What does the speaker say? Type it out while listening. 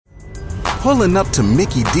Pulling up to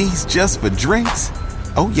Mickey D's just for drinks?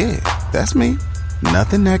 Oh yeah, that's me.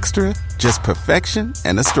 Nothing extra, just perfection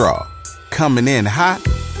and a straw. Coming in hot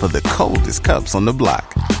for the coldest cups on the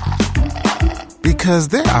block. Because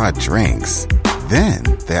there are drinks. Then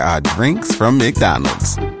there are drinks from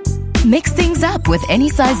McDonald's. Mix things up with any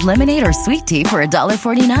size lemonade or sweet tea for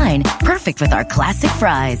 $1.49. Perfect with our classic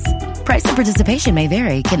fries. Price and participation may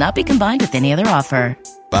vary. Cannot be combined with any other offer.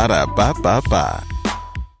 Ba-da-ba-ba-ba.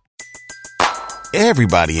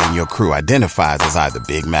 Everybody in your crew identifies as either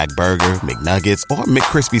Big Mac Burger, McNuggets, or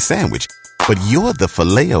McCrispy Sandwich. But you're the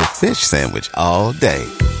Filet-O-Fish Sandwich all day.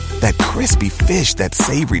 That crispy fish, that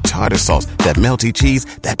savory tartar sauce, that melty cheese,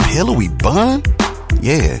 that pillowy bun.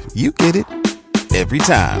 Yeah, you get it. Every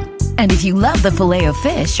time. And if you love the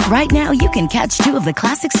Filet-O-Fish, right now you can catch two of the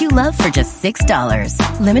classics you love for just $6.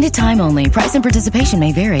 Limited time only. Price and participation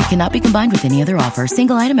may vary. Cannot be combined with any other offer.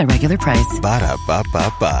 Single item at regular price.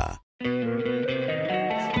 Ba-da-ba-ba-ba.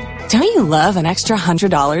 Don't you love an extra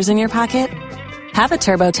 $100 in your pocket? Have a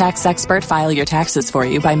TurboTax expert file your taxes for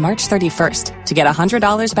you by March 31st to get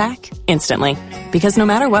 $100 back instantly. Because no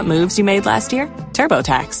matter what moves you made last year,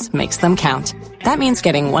 TurboTax makes them count. That means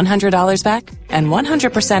getting $100 back and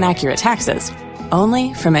 100% accurate taxes,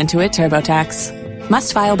 only from Intuit TurboTax.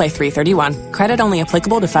 Must file by 3/31. Credit only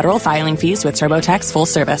applicable to federal filing fees with TurboTax full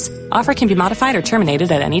service. Offer can be modified or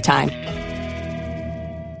terminated at any time.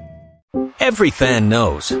 Every fan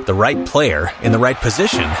knows the right player in the right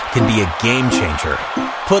position can be a game changer.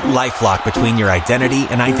 Put LifeLock between your identity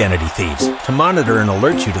and identity thieves to monitor and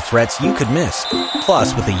alert you to threats you could miss.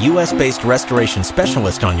 Plus, with a U.S.-based restoration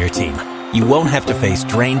specialist on your team, you won't have to face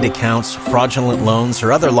drained accounts, fraudulent loans,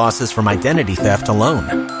 or other losses from identity theft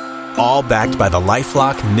alone. All backed by the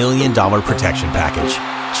LifeLock $1 Million Protection Package.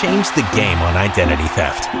 Change the game on identity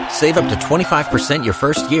theft. Save up to 25% your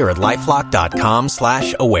first year at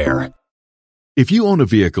LifeLock.com/aware. If you own a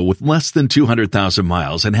vehicle with less than 200,000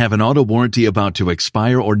 miles and have an auto warranty about to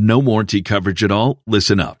expire or no warranty coverage at all,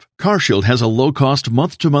 listen up. CarShield has a low-cost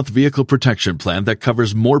month-to-month vehicle protection plan that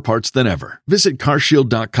covers more parts than ever. Visit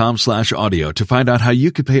carshield.com/audio to find out how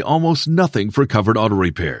you could pay almost nothing for covered auto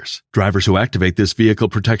repairs. Drivers who activate this vehicle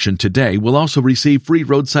protection today will also receive free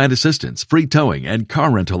roadside assistance, free towing, and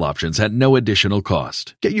car rental options at no additional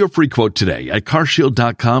cost. Get your free quote today at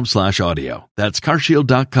carshield.com/audio. That's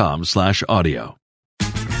carshield.com/audio.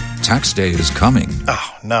 Tax day is coming.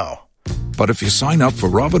 Oh, no. But if you sign up for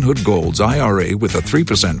Robinhood Gold's IRA with a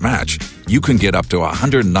 3% match, you can get up to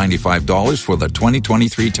 $195 for the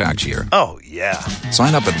 2023 tax year. Oh, yeah.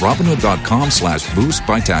 Sign up at Robinhood.com/boost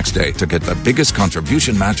by tax day to get the biggest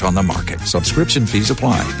contribution match on the market. Subscription fees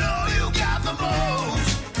apply.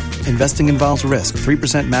 Investing involves risk.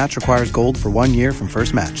 3% match requires gold for 1 year from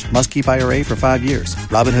first match. Must keep IRA for 5 years.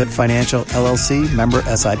 Robinhood Financial, LLC, member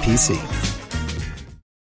SIPC.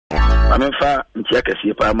 Amemfa ntiaka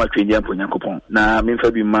sie pa ma twedi ampo Nyankopon na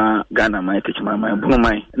memfa bi ma Ghana man techima man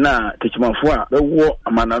bruman na techimafo a bewo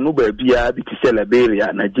amanano ba bia bi tise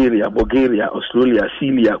Liberia, Nigeria, Bulgaria, Australia,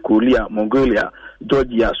 Syria, Korea, Mongolia,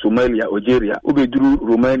 Georgia, Somalia, Algeria, ubeduru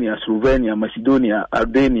Romania, Slovenia, Macedonia,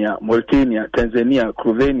 Albania, Mauritania, Tanzania,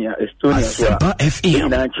 Slovenia, Estonia,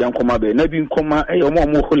 na chiankoma be na bi nkoma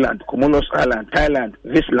omo Holland, Comoros Island, Thailand,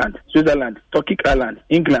 Iceland, Switzerland, Turkic Island,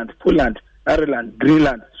 England, Poland, Ireland,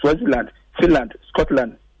 Greenland, Swaziland, Finland,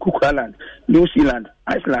 Scotland, Cook Island, New Zealand,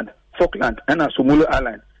 Iceland, Falkland, and Somalia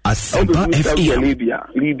Island.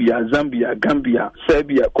 Libya, Zambia, Gambia,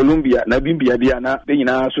 Serbia, Colombia, Namibia, Diana,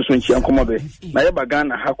 Bena, Susunchi, Komabe, Nayaba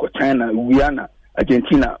Ghana, Hako, China, Guyana,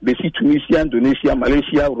 Argentina, Besi, Tunisia, Indonesia,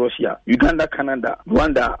 Malaysia, Russia, Uganda, Canada,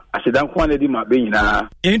 Rwanda, Asedan Kwane di Mabena.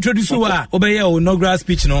 Introduce wa obeye o inaugural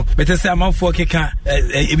speech no, better say amanfo keka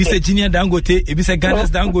ebi say Junior Dangote, ebi say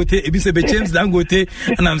Ghana's Dangote, ebi say James Dangote,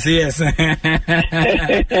 and I'm say yes.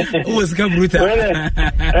 Who was come brutal?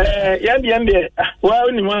 Yandi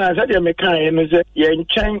wa ni mwana sadia mekan no say ye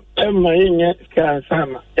nchan ma yenye ka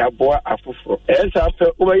sama ya boa afufo. Esa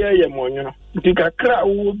afa obeye ye monyo no. Dikakra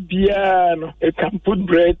wo bia no, it can put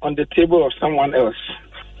bread on the table of someone else.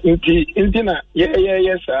 Intina,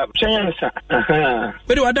 yes, sir.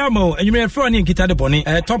 But Adamo, and you may throw in Kita de Bonnie,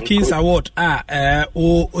 Top Kings Award,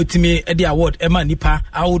 Ultimate Eddie Award, Emma Nipa,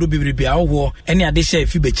 I would be our war, any addition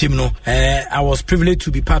if you be chimno. I was privileged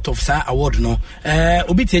to be part of Sa Award, no.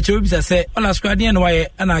 Obiti, say, on a squadian way,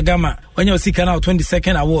 and Agama, when you're seeking out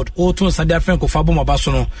 22nd award, Oton Sadia Franco Faboma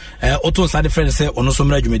Basono, Oton Sadia Friend say, on some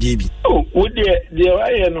Rajumejibi. Oh, would the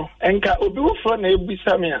no, and ka Obu for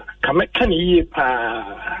Nebusamia, Kamakani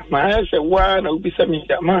pa. My say one will be some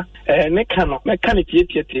ma mechanic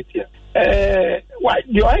why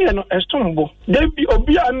the I no estombo there be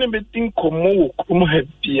obi an be think komo komo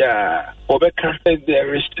hebia obeka the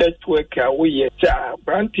research work we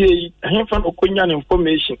branty himfa okonya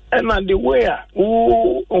information and the way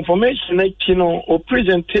information or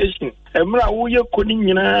presentation emra wo ye koni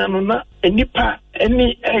nyina no na enipa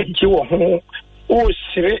eni eji wo ho o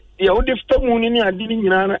sire ya wo de famu ni ade ni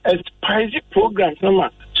nyina na spicy program na ma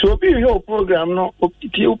so be your program no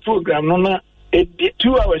optio program no na e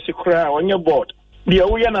 2 hours kura onye board bia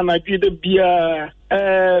wo ya na nadwede bia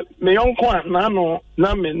me yonko na no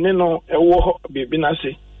na me ne no ewo bebi na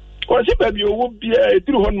se wasi baby owo bia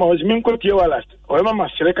eduru hon ma wasi minko tie wala o ma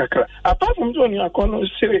masere kakra apart from so ni akono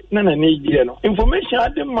sire na na ne no information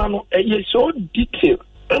ade ma no e so detail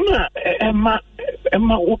Emma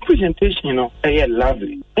presentation, you know,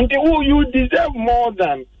 lovely. And you deserve more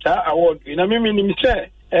than that award. You know, me say,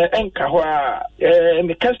 and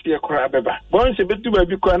the Castia Crababa. Once a bit to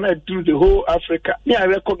be connected to the whole Africa. Yeah, I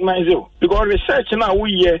recognize you because research now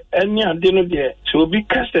we and near dinner there. So be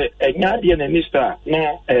cast a Guardian and Nista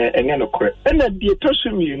now and correct. And that the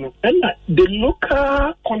person, you know, and the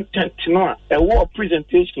local content, you know, a war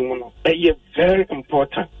presentation, you know, very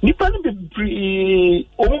important. Nipa be me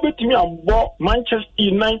about Manchester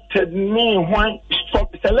United name one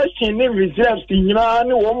selection name reserves the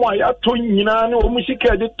Yinani or my ato Yinani or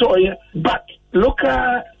Musika de Toya, but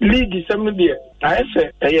local league is something there. I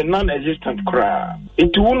say a non-existent crowd.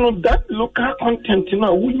 It won't that local content, you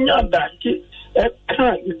know, we know that.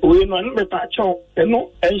 We no be pacho no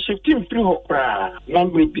and shifting through her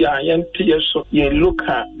number be ayen so ye look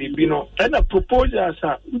at bibino and a proposal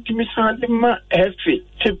sa ultimate ma efi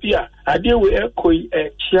tepia ade we ekoi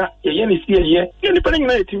chia ye ni sie ye ni panic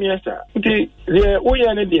na etimi esa nti ye wo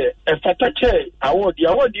ye ne de e fata che award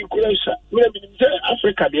equation we be ni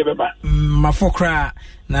Africa de beba mafokra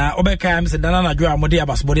na obeka am se dana na dwo amode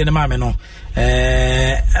abasbode ne maame no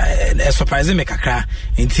surprise me kakra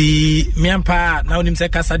nti miampa na onim se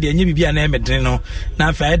kasa de anya bibia na emedene no na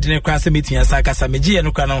afa edene kwa se metia sa kasa megie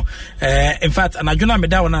no kwa no in fact anadwo na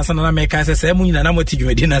meda wona sa na me kasa se mu nyina na moti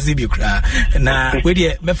dwumadi na se bi kra na we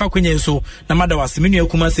de mefa kwenye so na mada wase menu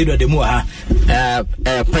akuma se do de mu ha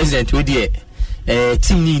president we de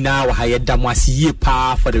team ni na wa ha yeda mo asiye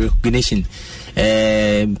pa for the recognition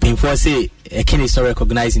before say Kenny is not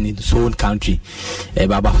recognizing in his own country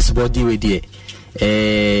baba body we there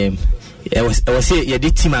was say ye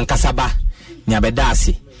di team ankasaba nya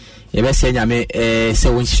bedase ye be say nyame say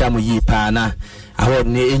won hira mo yi pa na award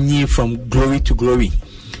ne enyi from glory to glory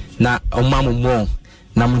na omamo mo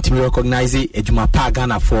na mutimi recognize ejuma pa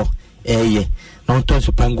Ghana for non to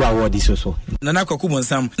so pango award is so nana kwakumo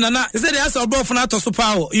nsam nana is there as obo funa to so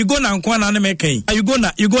power you go na nkwa na me kan you go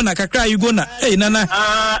na kakra you go na hey nana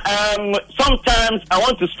sometimes I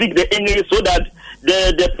want to speak the English so that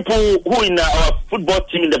the people who in our football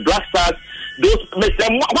team in the Black Stars those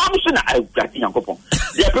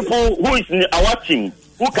there are people who is in our team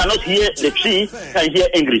who cannot hear the tree can hear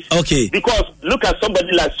English. Okay, because look at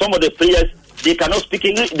somebody like some of the players, they cannot speak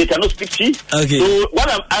English, they cannot speak Chi. Okay. So what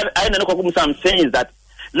I'm saying is that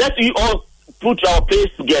let's we all put our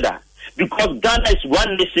place together because Ghana is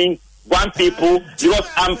one nation, one people. Because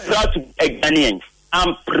I'm proud to be a Ghanaian.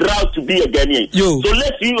 I'm proud to be a Ghanaian. Yo. So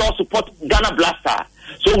let's we all support Ghana Blaster.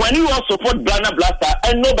 So when you all support Ghana Blaster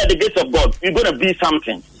and know by the grace of God, you're gonna be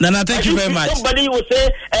something. Nana, thank you very much. Somebody will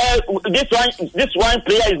say, this one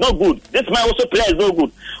player is not good. This man also player is not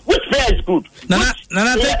good. Which player is good? Nana,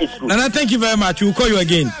 thank you very much. We'll call you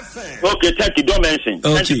again. Okay, thank you. Don't mention.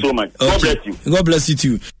 Okay. Thank you so much. Okay. God bless you. God bless you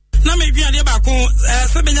too. Na me bi ade ba ko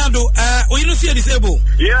sebenyado you know see disabled.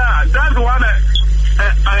 Yeah, that's one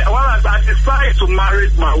I decided to marry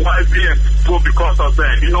my wife here because of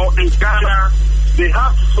that. You know, in Ghana they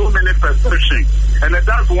have so many perceptions, and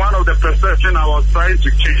that's one of the perceptions I was trying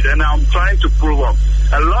to change, and I'm trying to prove up.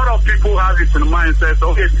 A lot of people have it in mind, says,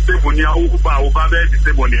 okay, disabled,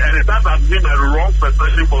 and that has been a wrong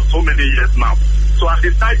perception for so many years now. So I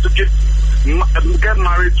decided to get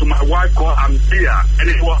married to my wife called Amtia, and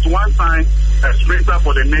it was one time a sprinter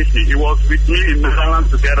for the nation. He was with me in Netherlands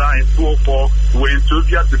together in 2004. We were in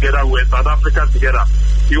Ethiopia together, we were in South Africa together.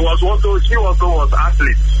 She also was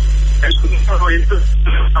athlete. And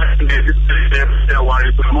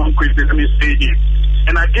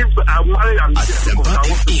and I marry and I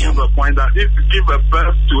want to give a point that if you give a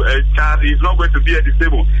birth to a child, he's not going to be a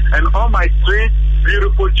disabled. And all my 3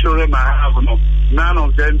 beautiful children I have, none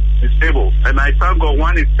of them disabled. And I thank God,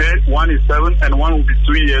 one is 10, one is 7, and one will be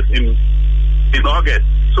 2 years in August.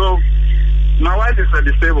 So my wife is a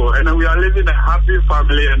disabled, and we are living a happy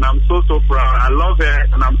family, and I'm so proud. I love her,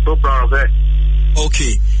 and I'm so proud of her.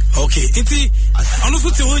 Okay. Iti, ano so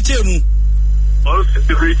te ho chemu. Also,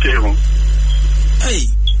 the retail. Hey,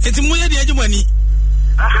 it's more than the money.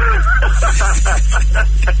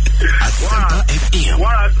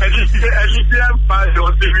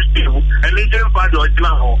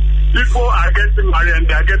 People are getting married and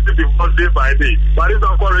they are getting divorced day by day. But it's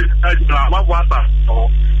already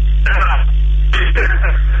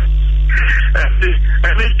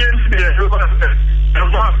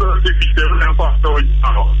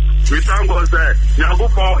we thank God that Yago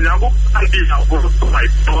idea was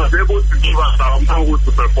able to give us our manhood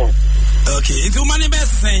to perform. Okay, it's your money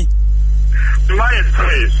best saying. My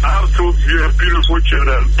face, I have two beautiful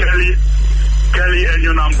children, Kelly and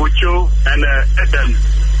Yunam Bucho and Eden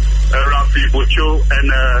Rafi Bucho and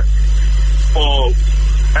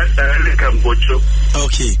Lincoln Bucho.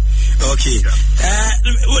 Okay.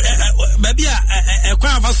 Maybe a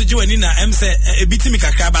crowd of us to join in a beating me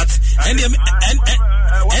but and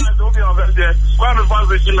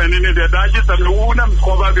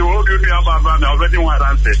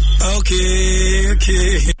okay.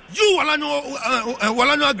 You Walano,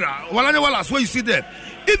 where you see them.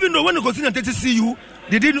 Even though when the continent to see you,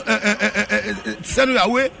 they didn't send you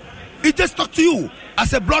away. He just talk to you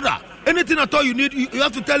as a brother. Anything at all you need, you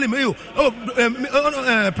have to tell him, hey,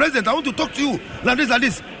 President, I want to talk to you like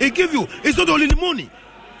this. He give you. It's not only the money.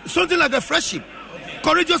 Something like a friendship.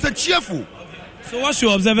 Courageous and cheerful. So what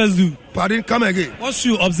should observers do? Pardon, come again. What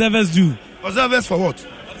should observers do? Observers for what?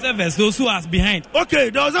 Observers, those who are behind. Okay,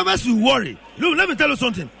 the observers will worry. Look, let me tell you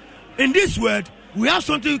something. In this word, we have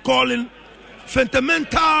something calling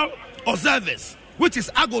fundamental observers, which is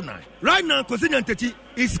agony. Right now, Kosinyan Teti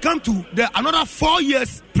is come to another 4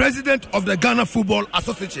 years president of the Ghana Football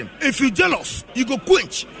Association. If you're jealous, you go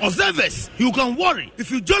quench. Observers, you can worry. If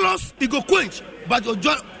you're jealous, you go quench. But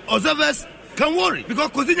observers can worry. Because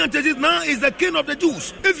Kosinyan Teti now is the king of the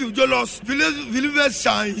Jews. If you're jealous, believers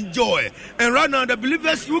shall enjoy. And right now, the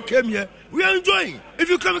believers who came here, we are enjoying. If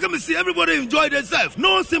you come and see everybody enjoy themselves,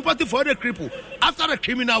 no sympathy for the cripple after the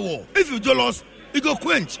criminal war. If you're jealous, you go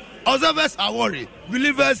quench. Observers are worried.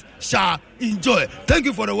 Believers shall enjoy. Thank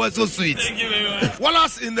you for the word so sweet. Thank you very much.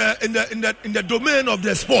 Wallace in the domain of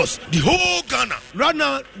the sports, the whole Ghana. Right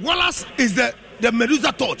now, Wallace is the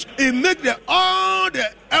Medusa torch. It make all the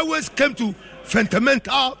airways came to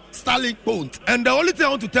fundamental starting point. And the only thing I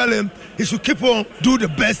want to tell him, he should keep on do the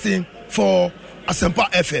best thing for Asempa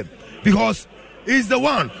FM. Because he's the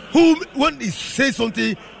one who, when he says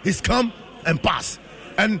something, he's come and pass.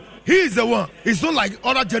 And he is the one. It's not like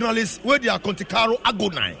other journalists where they are Conticaro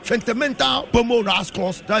Agonai. Fundamental Pomo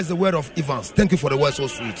Rascals. That is the word of Evans. Thank you for the word so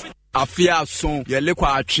sweet. Afia son yele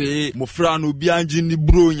kwa atwe mofra no bianji ni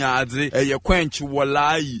bro nyaade ye kwenchi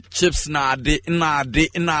wolai chips na ade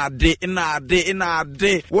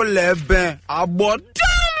wole ben abodam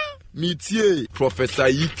mitie Professor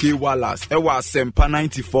E.K. Wallace ewa Sempa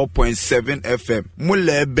 94.7 FM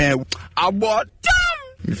mole ben abodam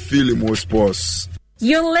me feel more sports.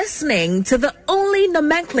 You're listening to the only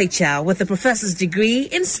nomenclature with a professor's degree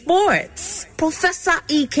in sports. Professor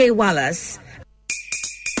E.K. Wallace.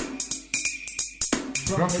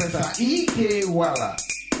 Professor E.K. Wallace.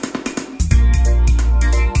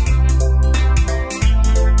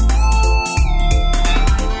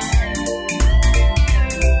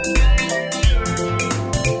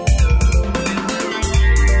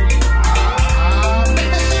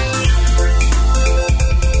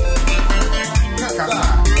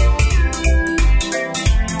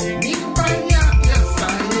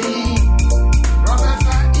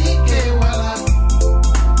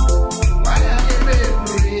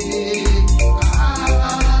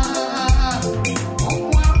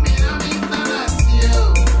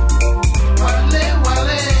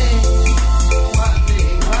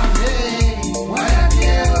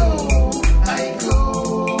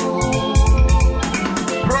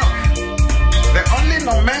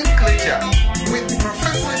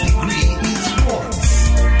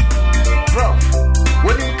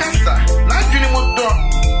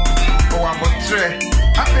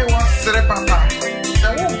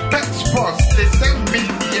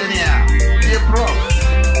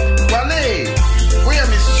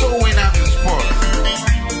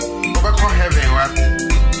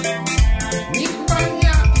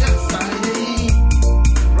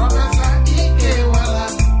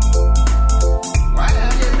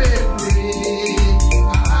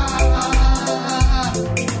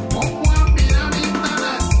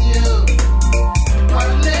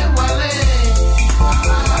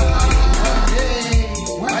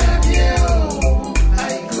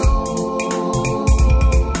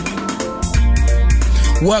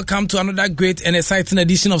 Welcome to another great and exciting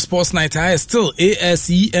edition of Sports Night. I still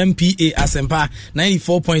ASEMPA Asempa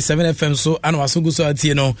 94.7 FM. So I know so no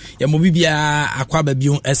Yamobibia Aquaba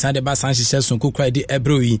Bion Esade Basanchi Sonko cried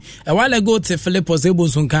Ebrowi. A while ago, Philippo Zebo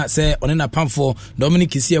Zunka say on an apam for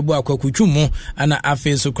Dominic Isiabu Akuchumo and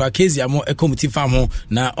Afen so Crakezia mo Ecomiti Famo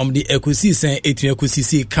na the Ecusi say 18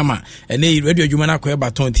 Ecusi Kama and a radio Jumana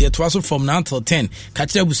Baton here to also from 9 till 10.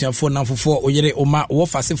 Kachabusia for now for Oyere Oma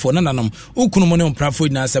Wofase for Nanam Ukunomon on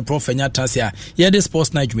Prafo na se profenya tasia ye de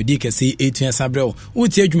sports night dwumadi kese 18 sabrel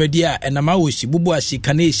uti dwumadi a enama wo shi bubu ashi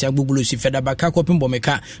kanesha gbugbulu shi feda baka kopimbo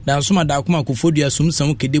meka na nsoma da akoma kofodua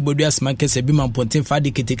sumsam kede bodua sman kese bi mamponten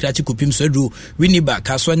fadi ketekrachi kopim sodu winiba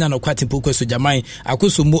kaso anya no kwate pokwe so jaman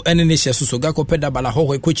akosombo ene ne hye soso ga kopeda bala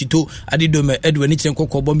hoho ekochito adidome edwani kyen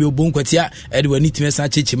kokobom bi obonkwatia edwani timesa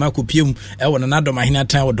chechima kopiem e wona na dom ahina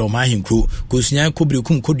tan wo dom ahenkro kosunya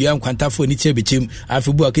kobrekum kodua nkwantafo ni chebechim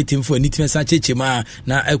afibu aketimfo ni timesa chechima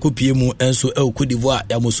na ekopie mu enso Côte d'Ivoire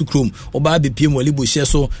ya mosukrum oba bepie mu libo hye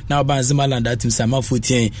so na oba Zimaland atim sama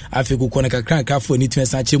fotien afiko kona kakran kafo ni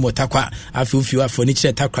twensa chemo takwa afiu afo ni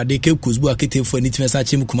chire takwa de ke kuzbu aketemfo ni twensa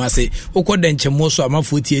chemo kumase okoda nchemo so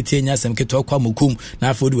amafotie tie nya sem keto akwa mokum na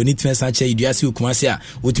afo de ni twensa che iduase kumase a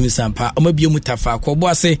otimi sampa omabie mu tafa akọbo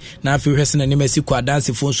ase na afi hwese na nemasi kwa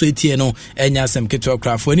dance fo so etie no enya sem keto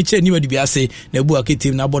akwa afo ni chire ni wadi biase na ebu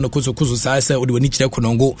aketem na bono koso saa se ode ni chire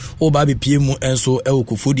konongo oba bepie mu enso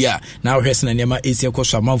Kofodia na hwese na nema esi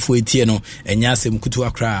ekoso amanfo etie no enya asem kutu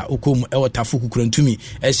akra okom ewotafo kukurantumi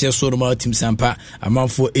ehye so no ma tim sampa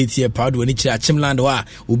amanfo etie pawdo ni kira Chimland wa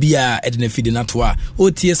obi a edena fidi natwa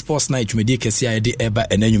otie sports night dwumadi kese a ede eba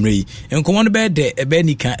enanwumre yi enkomo no be de ebe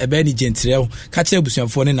ni kan ebe ni gentrel ka kira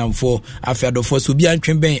busuanfo ne namfo afiadofo so obi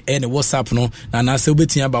antwen ben ne WhatsApp no na na se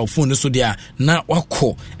obetia ba phone so dia na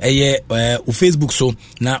wako eye o Facebook so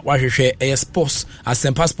na wahwehwe eye sports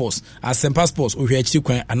Asempa sports ohwe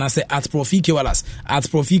kwan anase at Profike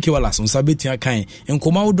Wallace on sabetia kan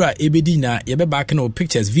enkoma wodra ebedi na yebe back na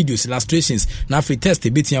pictures videos illustrations na free test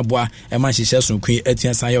ebetia boa e man hihye so kun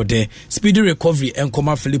etia san yode speedy recovery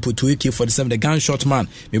enkoma Philippo to AK47 the gunshot man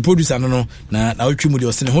me producer no na otwi mu de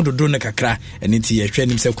osene hododo ne kakra eniti ye hwe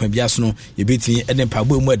nim se kwan bia so no yebeti eden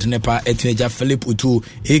pabo mu edene pa etia ja Philippo to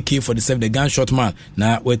AK47 the gunshot man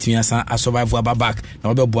na wetia san a survive back na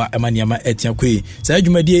obeboa emaniama etia kwe sa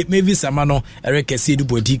adwumadie Mavis Amano erekesi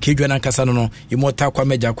bodi kedwana kasa no imota kwa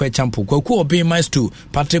meja kwa champo kwa ku obe maestro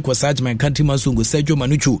Patrick Osajman country masungo Sergio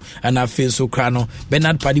Manuchu ana feso krano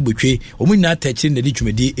Bernard Padi Botwe omuna tachi ne di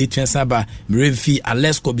twumedi etuasaba Mremfi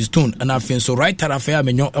Alesco Bistone ana feso right tarafa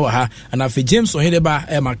amenyo ewa ha ana fe James Ohedeba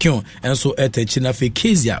Makion enso etachi na fe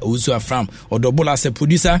Kezia ozu afram odobola se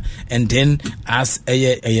producer and then as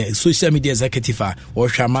a social media executive or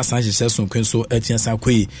Shama Sanchez so kwenso etuasa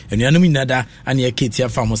kwe enuanum nada ana yaketia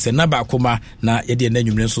fam se na ba koma na yede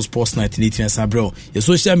enanwumre so sports night in 18 Sabro. Your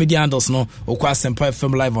social media handles no okwa Asempa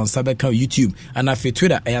FM live on Sabeka YouTube and afi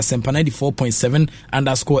Twitter Asempa 94.7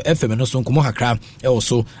 _FM no so nkomo hakra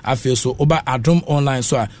also afi so oba Adom online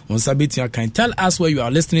so on Sabetia can tell us where you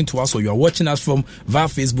are listening to us or you are watching us from via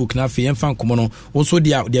Facebook na afi yemfa nkomo no also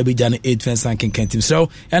dia abija na 8 kenkentim so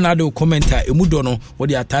and ado commenter emudo no wo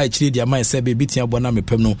dia tai chiri dia mai se be bitia bona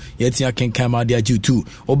mepem no yetia kenkan ma dia G2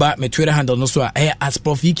 oba me Twitter handle no so at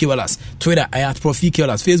Profike Wallace Twitter at Profike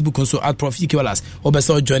Wallace Facebook also at Profike Wallace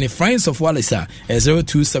obeso join Friends of Wallace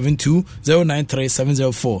 0272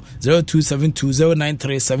 093704 0272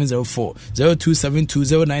 093704 0272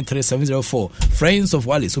 093704 Friends of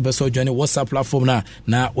Wallace obeso join WhatsApp platform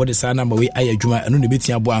na what is our number we ayadwuma eno ne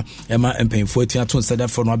betia boa ema empemfo atia to nsada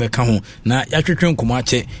for no abeka ho na yatwetwe nkomo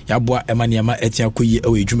ache yaboa ema niama atia koyi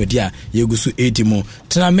ewe dwumadi a yegusu edimo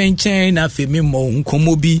tena menchen na femi mo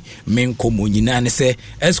nkomo bi menkomo nyina ne se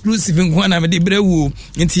exclusive nko na me de brewu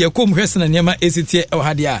nti yakom hwese na niama esitie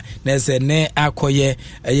ohade a na se ne akoye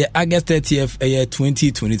August 30th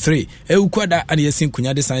 2023 eukwada ane yesin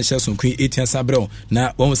kunya de sanhye so kun 18 sabrel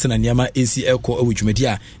na won se na niama esi eko awudwumadi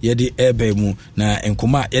a ye de eba mu na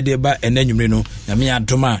enkoma ye de ba enanwumre no na me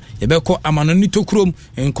adoma ye beko amano ni tokrom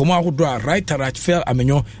enkoma ahodo a right fel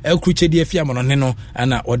amenyo ekruchedi afia amano ne no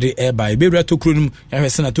ana ode eba ye bewra tokronum ye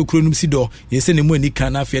hwese na tokronum sido ye se ne mu ani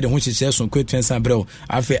kan na afia de ho hyehyɛ so kun 20 sabrel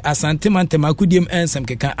afi asantemantem akudiem ensem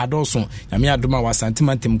keka adoso na me adoma wa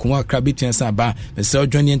asantemantem ko akra betua sa ba mesel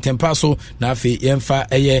johnny ntempa so na afi yemfa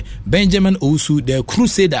Benjamin Owusu the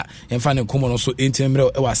Crusader yemfa ne komo no so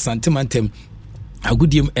entemre e wa asantemantem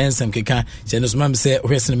agudium ensem keka chene so mam se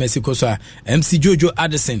hwese na Mexico so MC Jojo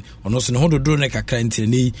Addison ono so no hododoro ne kakra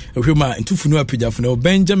ntini hwema ntufunu apagafo na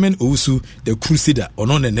Benjamin Owusu the Crusader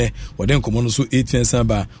ono ne wode nkomo no so 18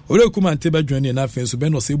 saba ore kuma nteba dwani na afen so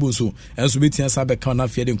ben no sebo so enso betia saba ka na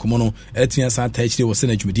afie de nkomo no etia sa ta chire wo se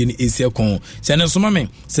na dwumedi ni esia kon chene so mam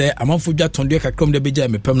se amanfo dwa tondo kakrom de beja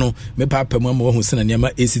mepem no mepa apam ama wo hu se na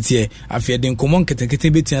niama esitie afie de nkomo nketenkete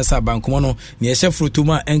betia saba nkomo no ne ehye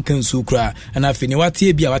frotuma enkansu kra ana afie ni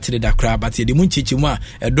watie bia watie da kra but ye de munchichi mu a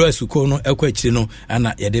edo asuko no ekwa akire no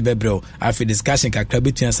ana ye de bebrel afie discussion kakra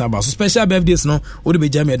betia saba so special birthdays no wo de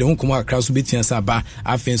beja me de ho nkomo akra so betia saba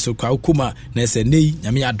afie so kwa kuma na se nei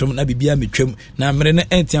nyame adom na bibia metwam na mere ne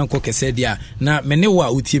entian ko kese dia na mene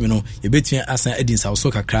wa utie me no ye betia asan edin sa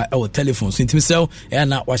so kakra e wo telephone so intimisel e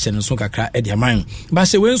na wa hye no so kakra e dia man ba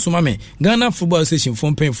hye we nsoma me Ghana Football Association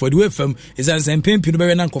phone pen for the way fam is as pen pin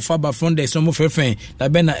be na kofa ba from the so mo frefen da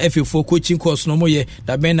be na FA4 coaching course no mo ye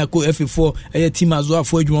da be na ko FA4 e team azo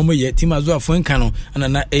afo adwuma mo ye team azo afo nka no ana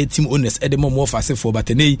na team owners e de mo ofase for but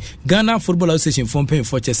nei Ghana Football Association phone pen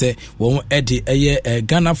for chese wo e de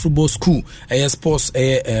Ghana Football School sports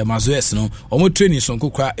mazoes no omo training so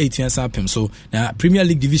kokra 18 sapem so na Premier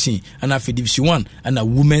League division and for Division 1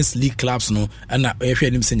 and Women's League clubs no and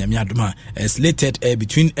ehwe nim se nyame adoma slated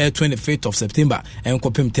between 25th of September and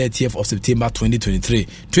 30th of September 2023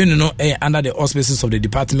 training no under the auspices of the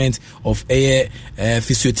Department of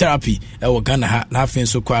Physiotherapy Ghana na afin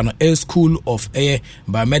so kwa no School of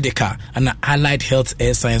Biomedical and Allied Health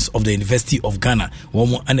Science of the University of Ghana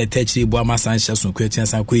womo and technical boama sancha so kwetian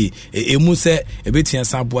san koi emu se ebetian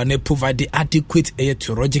san boa ne provide adequate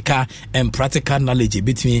theoretical and practical knowledge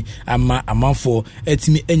between amanfo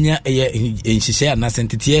etimi enya enhihye na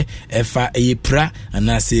sentete efa pra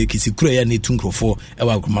na se kisikura ya ne tunkrofo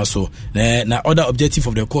ewa aguma so na other objective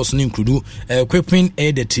of the course no include equipping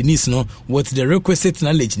the trainees no with the requisite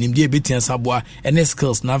knowledge nimde ebetian san boa and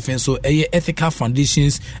skills na fen so ethical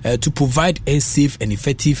foundations to provide a safe and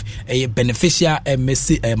effective beneficial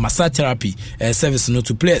massage therapy service no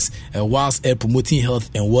to players whilst promoting health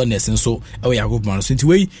and wellness and so we are group man so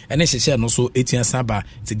ntiwe ene hye no so 18 saba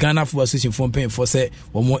the Ghana Football Association for paying for say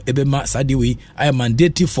womo ebema sadiwe I am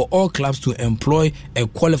mandatory for all clubs to employ a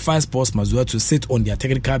qualified sports manual to sit on their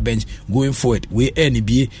technical bench going forward we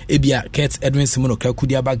NBA ebia Kurt Edwin Simono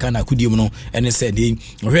Krakudia ba Ghana kudim no ene say dey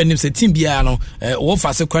hwe nim say team bia no wo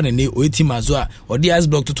fa se kwa ne o team manual o the ice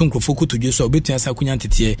block to tunkrofo ko to so obetua sa kunya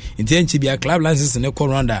ntete ntenchi bia club license ne ko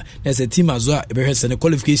ronda na say team manual ebehwe se ne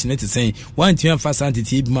qualification net say one team fa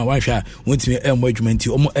santity bi ma wanhwa wontimi emo adwumanti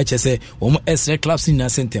omo HSE omo SR clubs na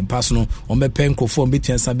sentem pass no omo pen krofo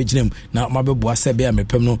obetua sa beginem na mabeboa se be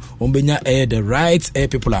amepem no omo benya the right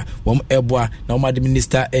people a omo eboa na omo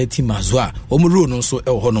administer team manual omo rule no so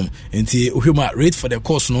honom enti ohwema rate for the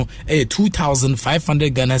course no 2500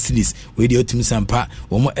 Ghana cedis we dey otim sampa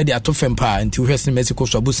omo e dey atofempa enti ohwese Mexico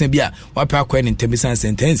so abusan bia wapa akwa ne ntemisan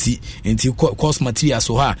sentence enti course material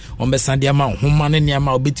so ha omo sande ama homa ne ne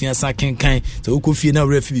ama obetua sa kenkan so ukofie na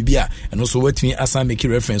refi bibia eno so watumi asa make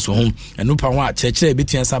reference ho eno pa ho a chekere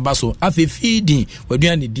betua sa ba so afefidi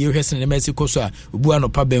wadua ne die ohwese ne Mexico so a obu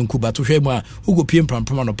anopa banku bato hwe mu a ugopie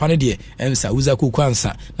mpampam anopa ne de emsa uza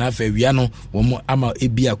kokwansa na afa wia no wo ama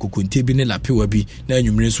ebia kokonte bi ne lapewa bi na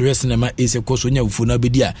anwumre so hwese ne ma ese koso nya ufu na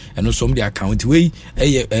bedi a eno so de account we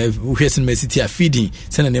hwese ne city a feeding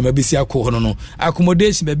se na ne ma besi akọ ho no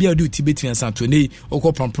accommodation ba bia odi uti betua sa to nei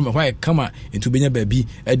okọ pampam ho kama entu benya ba bi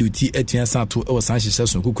adi uti etua sa to e san hyehyɛ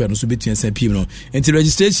so kokua no so betua sa pim no enti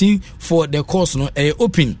registration for the course no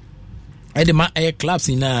open edema clubs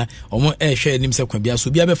na omo hwe nim se kwa bia so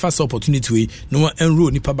bia be fast opportunity we no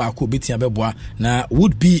enroll nipa ba ko betia beboa na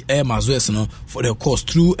would be mazoes no for the course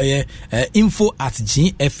through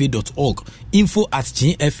info@gfa.org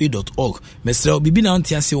info@gfa.org mesra bibi na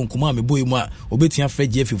ntia se onkuma ameboy mu a obetia fra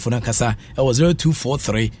GFA fo na kasa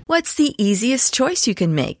 0243. What's the easiest choice you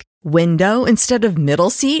can make? Window instead of middle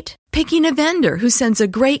seat? Picking a vendor who sends a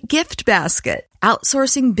great gift basket?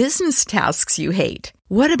 Outsourcing business tasks you hate?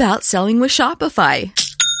 What about selling with Shopify?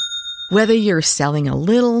 Whether you're selling a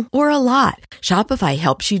little or a lot, Shopify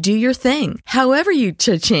helps you do your thing, however you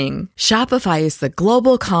cha-ching. Shopify is the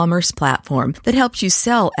global commerce platform that helps you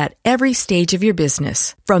sell at every stage of your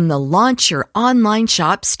business. From the launch your online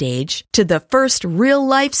shop stage to the first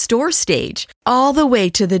real-life store stage, all the way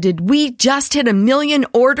to the did we just hit 1 million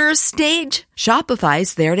orders stage.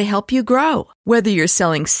 Shopify's there to help you grow. Whether you're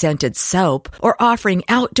selling scented soap or offering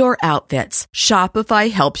outdoor outfits,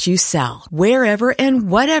 Shopify helps you sell. Wherever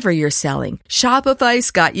and whatever you're selling,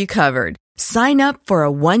 Shopify's got you covered. Sign up for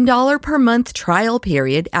a $1 per month trial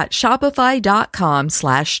period at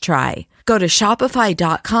shopify.com/try. Go to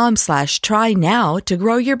shopify.com/try now to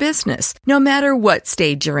grow your business, no matter what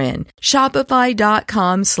stage you're in.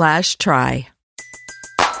 Shopify.com/try.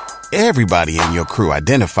 Everybody in your crew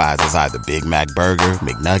identifies as either Big Mac Burger,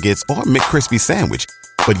 McNuggets, or McCrispy Sandwich.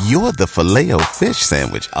 But you're the Filet-O-Fish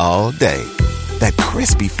Sandwich all day. That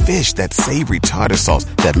crispy fish, that savory tartar sauce,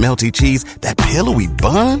 that melty cheese, that pillowy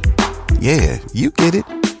bun. Yeah, you get it.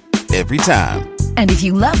 Every time. And if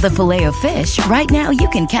you love the Filet-O-Fish, right now you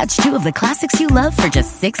can catch 2 of the classics you love for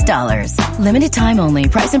just $6. Limited time only.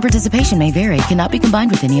 Price and participation may vary. Cannot be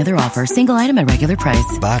combined with any other offer. Single item at regular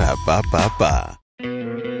price. Ba-da-ba-ba-ba.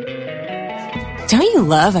 Don't you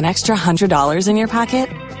love an extra $100 in your pocket?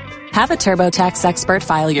 Have a TurboTax expert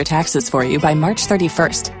file your taxes for you by March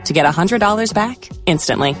 31st to get $100 back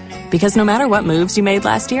instantly. Because no matter what moves you made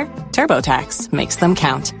last year, TurboTax makes them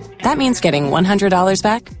count. That means getting $100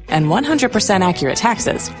 back and 100% accurate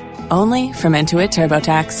taxes, only from Intuit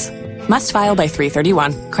TurboTax. Must file by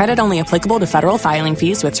 3/31. Credit only applicable to federal filing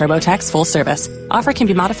fees with TurboTax full service. Offer can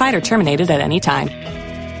be modified or terminated at any time.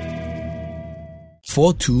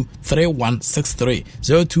 423163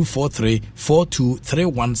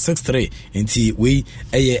 0243423163 nti we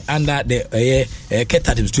under the ket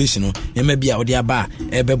administration no yema bia odi aba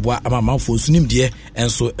ebeboa amamanfo sunimde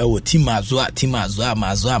enso ewo timazo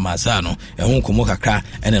no ehun komo kakra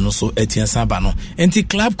ene no so atiansa ba no nti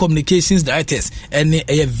club communications directors ene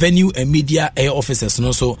venue and media officers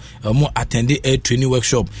no so mo attend a training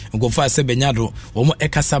workshop ngofo ase benyado mo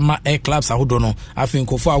ekasama clubs ahodo no afin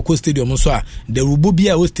nkofo akọ stadium so a the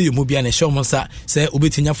Bobia o stadium Bobia na show monsa say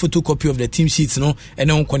obetinya photocopy of the team sheets no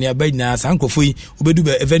ene nkone aba nyina sankofo yi obedu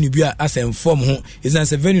be venue bia as inform ho izan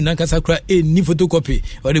se venue na kasa kra ni photocopy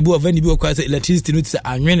or the bo venue bi o kwa say electricity no say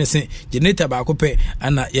anwene se generator ba akopɛ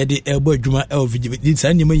ana ye de ebo adwuma e vigilante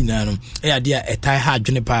san nyima nyina no e ade a etai ha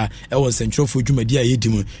adwene pa e won centrofo adwumadi a yedi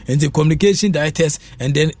mu enti communication directors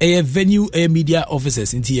and then venue media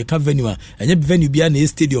officers enti ye ka venue a enye venue bia na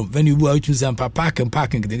stadium venue bu a utun san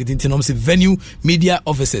parking enti no say venue media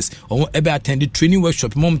officers omo ebe attend training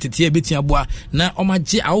workshop mom tete ebeti aboa na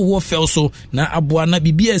omagye awo fel so na aboa na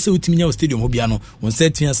bibia se otiminya o stadium hobia no won se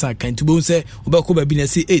tia san kan tubo se obekọ ba bi na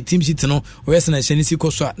se team sheet no wese na hyene si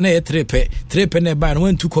koso na ye trepe na ba no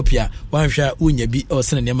 1-2 copy a wanhwa onya bi o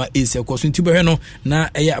se na nema ese koso ntibo hwe no na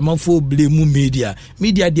eye amanfo blame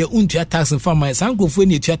media de untua tax fa man sankofo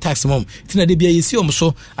ni etua tax mom tina de bia yesi om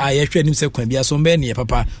so a ye hwe nim se kwan bia so mbe ne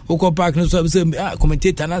papa ukọ park no so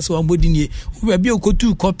commentator na so ambodi ni bi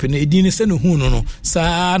okotu copy na edin se no hu no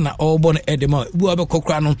saa na obo no edema bu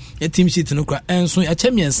abekokra no team sheet no kra enso ya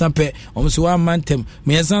chemiensa pe omso wa mantem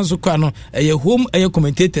miensa so kwa no home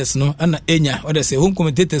commentators no ana enya o de se home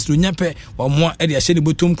commentators no nya pe omo e de ahye de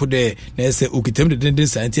botum ko de na se okitem de den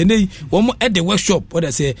science nei omo e de workshop o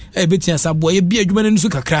de se betia sabo ye bi adwuma no so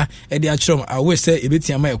kakra e de achrom awe se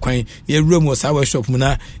betia ma ekwan ye room o sa workshop mu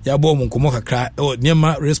na ya bo mo nkomo kakra o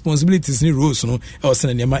nema responsibilities ni rules no e se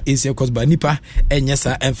na nema ese cause ba nipa enya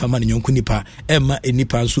sa emfama ne nyonko nipa emma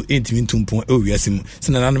enipa nso entimi ntumpon ewiase mu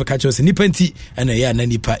sina nanu ka cho se nipa nti ena ya na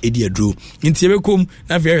nipa edi adro nti ebekom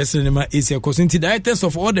na very cinema ese cause nti directors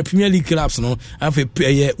of all the Premier League clubs no afi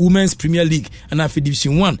Women's Premier League and afi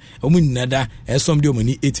Division 1 omunada esom de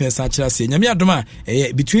omani 18 sa kira se nyame adoma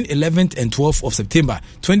between 11th and 12th of September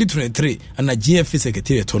 2023 and a GFA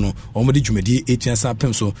secretariat no omodi dwumadi 18 sa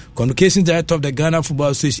pem so communication director of the Ghana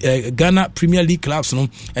Football Ghana Premier League clubs no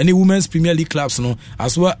any Women's Premier League clubs no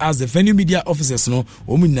as well as the venue media officers no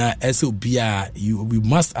omuna SOBia we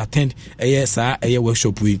must attend a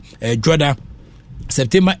workshop we Jordan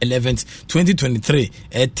September 11th 2023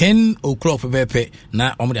 at 10 o'clock pepe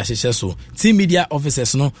na omo de ahyehyɛ so team media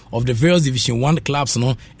officers no of the various division 1 clubs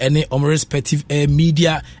no any respective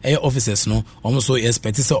media officers no omo so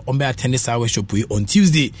expected so omo attend this workshop we on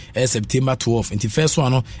Tuesday September 12th until first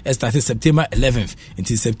one no started September 11th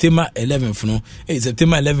until September 11th no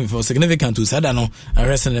September 11th for significant to sada no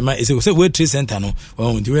wrestling is say World Trade Center no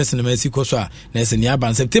on the wrestling si ko so a na se nia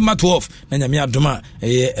ban September 12th na nyame adoma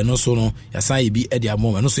eno so no yasan bi their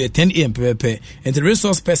moment. Also, 10 a.m. And the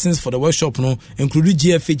resource persons for the workshop no include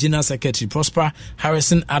GFA General Secretary Prosper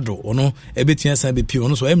Harrison Addo. Ono ebetia sa be pio.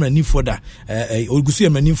 Ono so emrani for da. Ogusu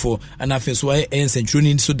emrani for and afen so e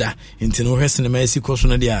century so da. Nti no hwese na masi koso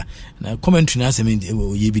na dia. Na commentary na asem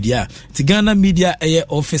ye bidia. Ti Ghana Media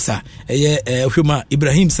officer hwema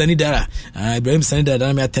Ibrahim Sanidara. Ibrahim Sanidara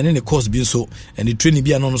na me attend the course bi so and the training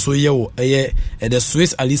bi no so ye wo the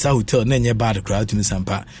Swiss Alisa Hotel na nye bad crowd to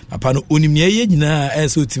sampa. Papa no onim ye nyinaa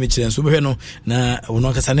ɛsɛ otimi kyerɛ so bɛhwɛ no na ono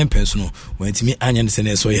akasa ne mpɛso no wantimi anya ne sɛ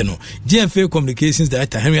ne so yɛ no GFA Communications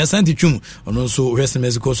Director Henry Asante Twum ono so hwɛ sɛ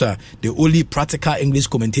Mexico so the only practical English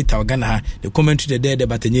commentator Ghana ha the commentary the there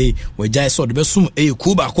batanye we jai so de besum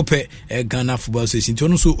kuba akopɛ Ghana Football Association ti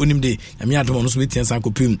ono so onim de nyame adom ono so betian san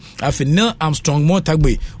koprim afi Neil Armstrong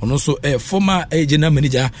Montagbe ono so former general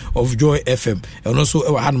manager of Joy FM ono so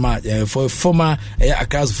hanma for former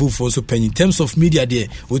Accra's football so pen in terms of media there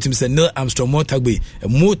wotim say Neil Armstrong Montagbe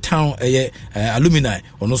Motown alumni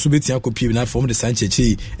ono so betian koprim na form the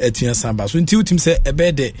Sanchechi etian samba so nti wotim say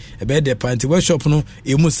ebede party workshop no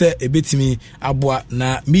emu say ebetimi aboa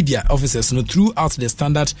na media officers no throughout the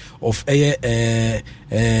standard of the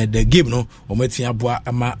game no ometia aboa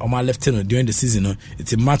ama left no during the season no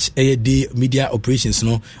it's a match day media operations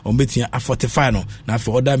no ometia a45 no na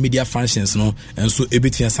for other media functions no enso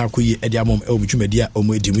ebetia sakoyi e dia mom e omutwemedia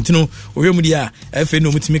omedimti no ohwemu dia efe no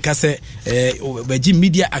omutimi kase beji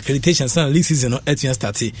media accreditation san league season no etia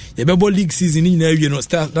start ye bebo league season ni na wie no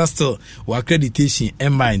that's still wa accreditation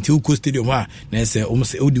emma until co stadium ha na se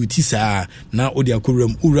omse odi saa na odi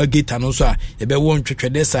akoram ura gate no so a ye be won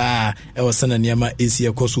twetwede saa e wosana niama esi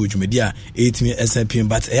ekoso odwumedia etimi SMP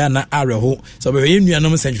but e na areho so be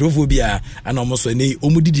yenuanom centrofo bia ana omoso ne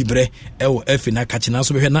omudidi bre e wo efi na kache na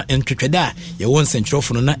so be na entwetwede a ye won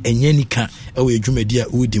centrofo no na enya nika e wo edwumedia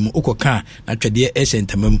udim ukoka na twede e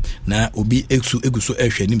hyentamam na obi eguso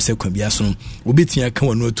ehwe nim se kwa bia so obi tia ka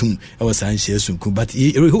wonu atum e wo san hye sunku but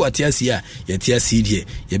ereho atiasi a ye tiasi die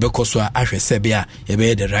ye be koso a ahwe se bia ye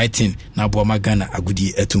be the right thing na bo magana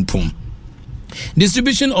agudi etumpum.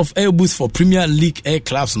 Distribution of air boots for Premier League air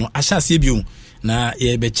clubs no ashase biu na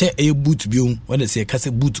ye beche air boot biu when say kase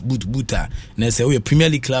boota na say we Premier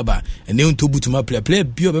League club a na unto boot ma play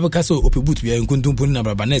biu be kase ope boot bia nkontompo na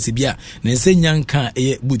braba na se bia na se nyanka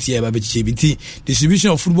air boot ye ba beche binti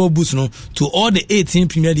distribution of football boots no to all the 18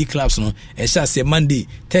 Premier League clubs no ashase Monday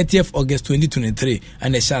 30th August 2023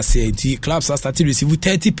 and ashase the clubs are started receive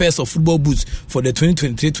 30 pairs of football boots for the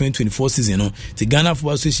 2023-2024 season no the Ghana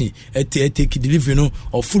Football Association take delivery no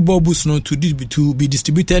of football boots no to be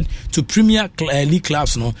distributed to Premier League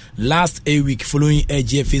clubs no last a week following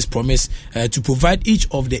GFA's promise to provide each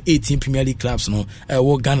of the 18 Premier League clubs no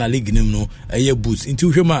what Ghana League name no boots into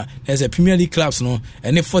Huma there's a Premier League clubs no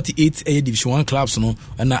and 48 Division 1 clubs no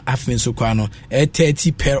and afen so kwa no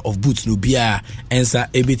 30 pair of boots no bia ensa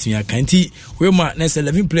ebetimi akanti Huma there's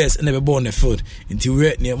 11 players and never born the field until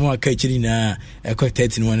we near more kachiri na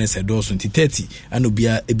 30 no is a dozen 30 and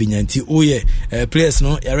obia ebinyanti oye players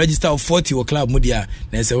no ya register of 40 or club mudia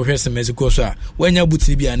na se wo hwese Mexico so a wanya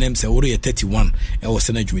butini bia nem se wo re 31 e wo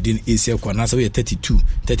se na dwedin Asia kwa na se wo 32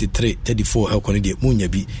 33 34 e kwa ne munya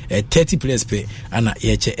bi 30 players pe ana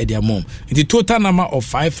ye che e dia mom the total number of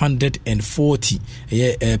 540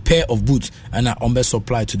 pair of boots ana on be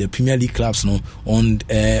supply to the Premier League clubs no on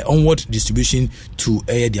onward distribution to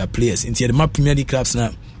their players into the Premier League clubs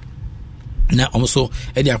na also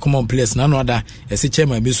the common players na no other as a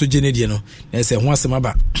chairman be so genedi no na say ho asem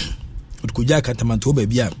aba odkuja kantamanto ba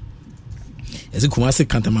bia ese kumase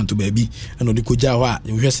kantamanto ba bi na odkuja ho a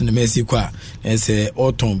ye hwese na mesi kwa ese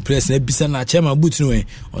autumn players na bisa na chairman boot no e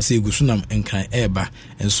o say gusunam enkan eba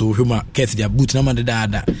enso hwema ket dia boot na mande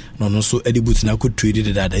daada no so edi boot na ko trade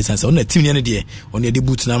de daada isan say on na team ne de on edi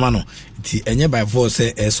boot na ma no ti enye by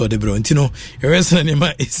force so de bro ntino hwese na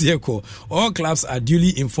ma esieko all clubs are duly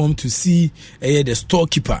informed to see the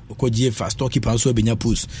storekeeper ko GFA storekeeper so benya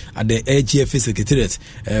post at the GFA secretariat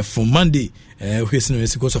for Monday hwese na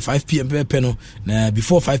because of 5 p.m. pe na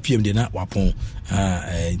before 5 p.m. de na wapon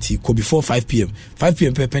ti ko before 5 p.m. 5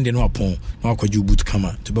 p.m. pe de na wapon na akwaji boot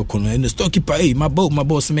kama to be kono and the storekeeper my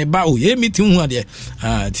boss me ba o ye meeting hu ade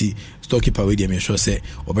ti storekeeper we dey make sure say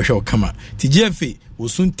obehwe kama ti GFA will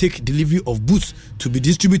soon take delivery of boots to be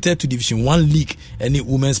distributed to Division 1 League and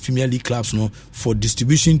Women's Premier League clubs for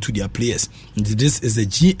distribution to their players. And this is the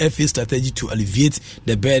GFA strategy to alleviate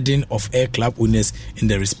the burden of air club owners in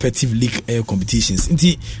the respective league air competitions.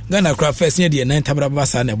 Inti Ghana crowd first near the 9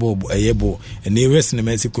 Tabrabasa and Bob Ayebo and the rest in the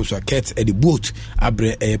Mexico so cat at the boat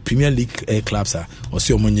abre Premier League air clubs or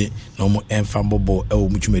see money no more enfambo or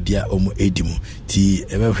muchumedia or edimu ti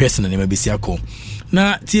ever person and maybe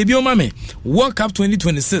na tiebio mame World Cup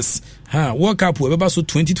 2026 World Cup we beba so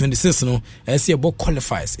 2026 no ese ebo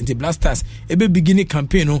qualifies into Blasters ebe beginning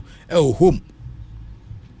campaign no home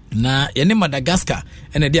na yene Madagascar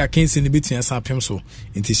ene dia kensi ne betua sapem so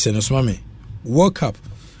into cheno so mame World Cup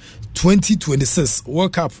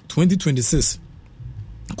 2026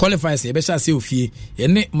 qualifies ebe sha se ofie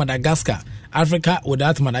yene Madagascar Africa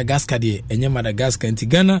without Madagascar there, and Madagascar and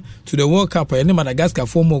Ghana to the World Cup, and Madagascar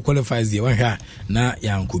 4 more qualifiers the one here na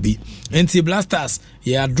Yankubi. NT Blasters,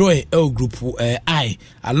 drawing L Group I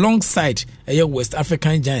alongside West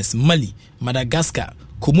African giants Mali, Madagascar,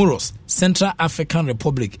 Comoros, Central African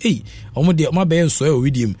Republic. Omo de ma be so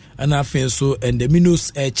with him and afen so and the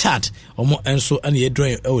minus chart omo enso and ye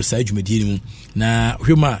drawing side jumedi na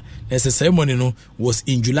huma. There's a ceremony no was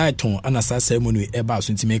in July ton and a ceremony about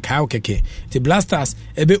so make how keke. The Blasters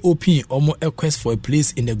ebe open omo request for a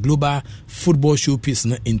place in the global football showpiece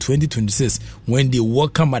no in 2026 when they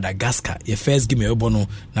welcome Madagascar. Your first game ebono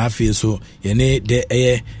na afen so ye ne de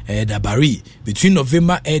dabari between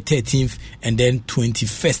November 13th and then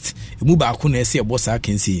 21st. Mu ba ko na se boss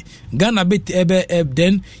can see Ghana bet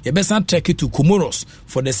then you best trek it to Comoros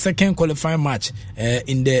for the second qualifying match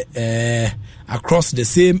in the across the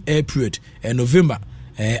same period November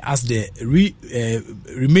as the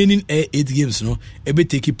remaining 8 games no ebe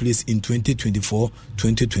take place in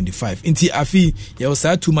 2024-2025 inti afi ya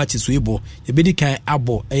wasa too much is webo ye be di kan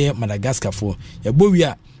abo Madagascar for ya bo wi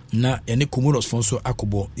a na ene Comoros fonso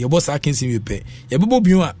akobo ye boss akensi we pe ye bebo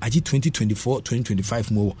bion a agi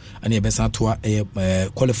 2024-2025 mo and ye besa to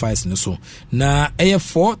qualifiers no so na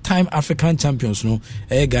 4-time African champions no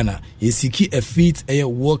Ghana ye siki a feat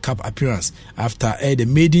World Cup appearance after the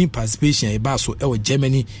maiden participation e ba so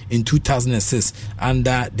Germany in 2006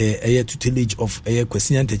 under the tutelage of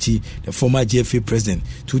Kwesi Nyantakyi, the former GFA president.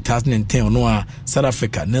 2010 on South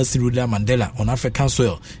Africa Nelson Mandela on African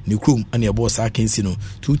soil ni krum and your boss akensi no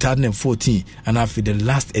 2014 and after the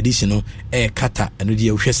last edition of Qatar and the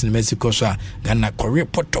Ocean in Mexico so Ghana Korea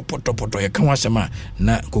poto ya kanwashama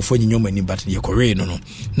na kofo nyoma ni but the Korea no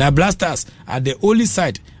na Blasters at the only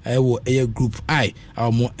side group I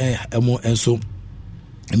and so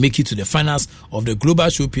make it to the finals of the global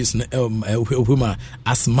showpiece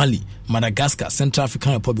as Mali, Madagascar, Central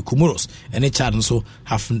African Republic, Comoros, and Chad so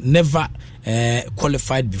have never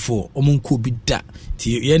qualified before. Omunku bida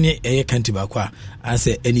ti yene country bakwa and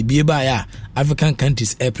say any bieba ya African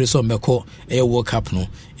countries preso meko World Cup no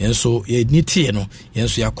yen so ye niti no yen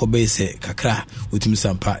so yakobe se kakra utimi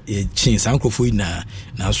sampa ye chin sankrofo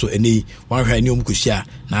na so any one hwa ni omkushia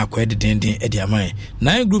na akwede den edi aman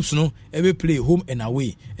 9 groups no ebe play home and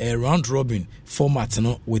away a round robin format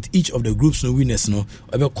no with each of the groups no winners no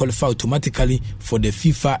ebe qualify automatically for the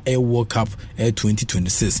FIFA World Cup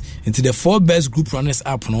 2026 into the 4 best group runners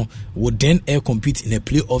up no would then compete in a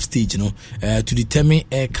playoff stage to determine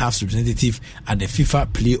CAF's representative at the FIFA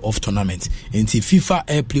playoff tournament. Into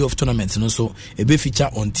FIFA playoff tournament no so a be feature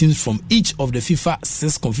on teams from each of the FIFA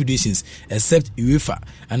 6 confederations except UEFA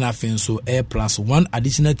and afen so plus 1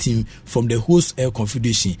 additional team from the host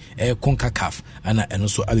confederation CONCACAF and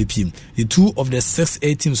also ABPM. The 2 of the 6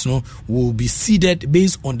 teams no will be seeded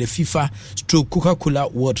based on the FIFA Coca-Cola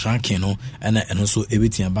World Ranking no and also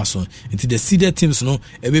everything about into the seeded teams no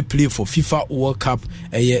every play for FIFA World Cup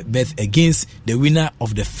bet against the winner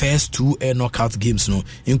of the first 2 knockout games no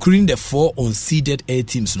including the 4 unseeded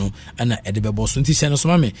teams no and edebebo so nti channel so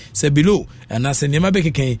mame say below and as nema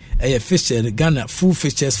bekeken fixture Ghana full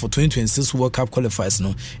fixtures for 2026 World Cup qualifiers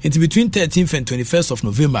no into between 13th and 21st of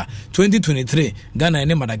November 2023 Ghana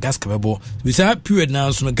and Madagascar bebo with that period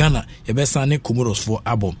now so Ghana yebesane Comoros for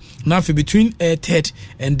abo now for between 3rd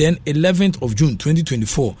and then 11th of June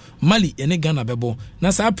 2024 Mali and Ghana bebo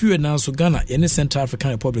now that period now so Ghana and Central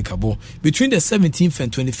African Republic abo between the 17th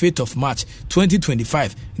and 25th of March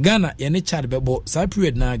 2025 Ghana and Chad bebo that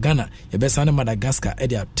period now Ghana yebesane Madagascar at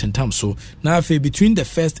their 10 times so now for between the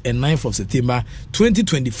 1st and 9th of September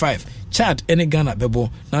 2025 Chad and Ghana bebo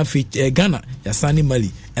now for Ghana yasani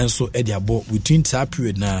Mali and so Eddie abo between that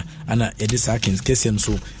period now and Eddie Sakins Kesian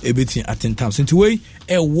so everything at 10 times into way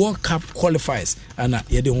a World Cup qualifies and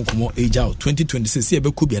Yede Honkomo age out 2026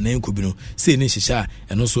 ebe kubi na enkubi no say ne shisha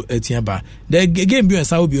and also etiaba the game be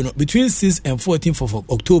between 6th and 14th of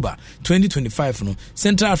October 2025 no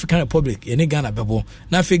Central African Republic ene Ghana bebo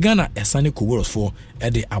na fe Ghana esane Comoros for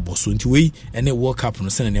Eddie abo so into way and a World Cup no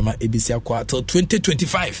sene nema ebisi akwa till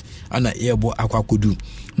 2025 and yebo akwa kodu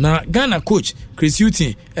na Ghana coach Chris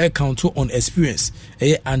Hughton count on experience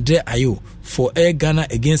Andre Ayew for Ghana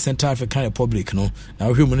against Central African Republic no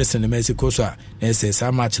now we minister in Mexico so say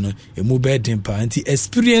some match no e mu bed dimpa anti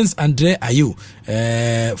experience Andre Ayew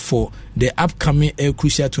for the upcoming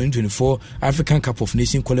crucial 2024 African Cup of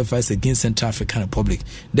Nations qualifiers against Central African Republic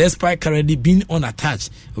despite currently being unattached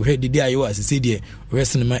we heard the day Ayew as he said there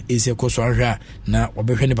wrestling ma Asia koso ahwa na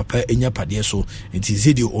obehwe ne papa enya pade so anti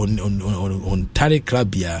zedi on Tariq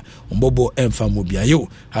Club bia Mbobo Emfa Mobiayo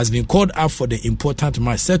has been called up for the important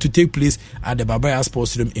match set to take place at the Babaya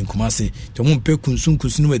Sports Stadium in Kumasi. To Mumpe Kunsun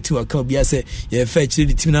wati waka bia se ye fa chire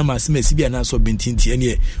the team na masema si bia na so bentinti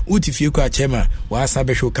ene utifie kwa chema wa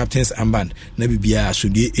sabe show captains amband na bibia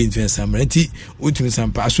asundie influence amranti utimi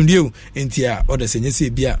sampa asundie enti a order senye se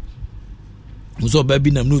bia uzo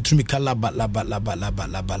baby nam no tumi kala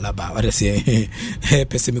laba what say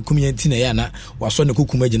pese me kumi enti na ya na waso ne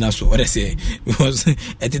kokuma gina so what say because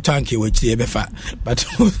at the tank we chire be fa but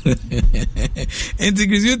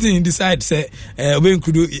integrity decide say we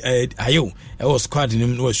include ayo was squad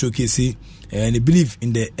in was showcase and they believe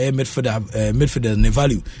in the midfielder and the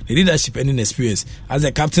value, the leadership and the experience. As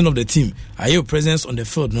the captain of the team, Ayew presence on the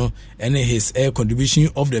field, no, and his contribution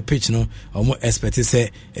of the pitch, no, more expected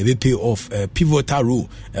say a BP of pivotal role,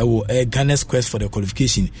 Ghana's quest for the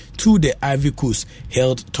qualification to the Ivory Coast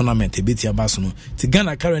held tournament. A bit no. To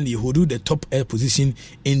Ghana currently who do the top position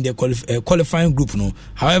in the qualifying group, no.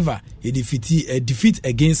 However, a defeat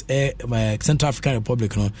against Central African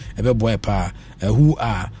Republic, no, who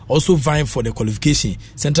are also vying for the qualification.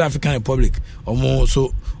 Central African Republic almost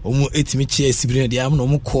etimi chia sibiri de am no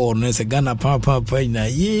mo call no se Ghana pa na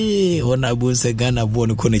ye honorable se Ghana bo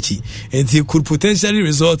no konechi, and it could potentially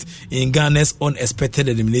result in Ghana's unexpected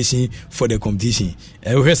elimination for the competition.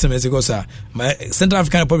 We hear some messages sir, my Central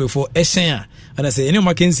African Republic for Asian, and I say any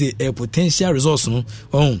Mackenzie a potential result no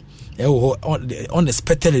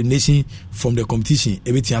unexpected elimination from the competition.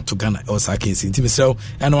 Everything to Ghana also case in so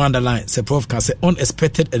and underline say prof can say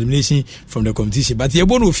unexpected elimination from the competition, but ye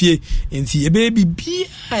bonu fie nti e baby bi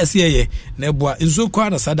asie na boa nso kwa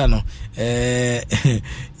na sada no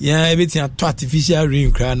ya everything to artificial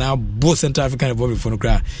rain cry na bo Central African Republic for no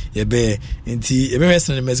cry ye be nti e be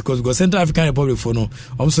Western Mexico go Central African Republic for no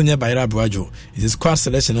omso nya bayra brajo. His squad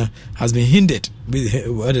selection has been hindered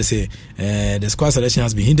what they say the squad selection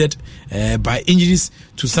has been hindered by injuries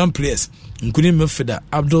to some players, including midfielder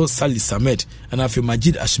Abdul Salih Samed and Afi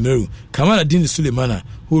Majid Ashmeru. Kamaladin Suleimana,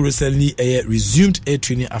 who recently resumed air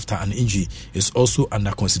training after an injury, is also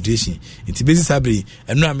under consideration. In Tibesi Sabri,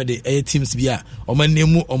 and no amede air teams bia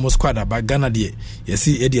omanemu almost squad about Ghana de. You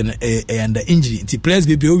see Edian under injury. The players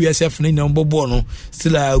be we are chef na bobo no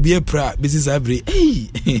still I will be a pra Besi Sabri.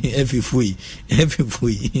 Every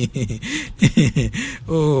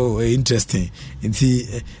oh, interesting.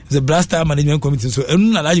 The Blaster Management Committee so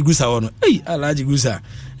large grusa one. A large grusa.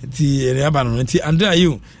 And there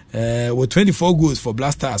you with 24 goals for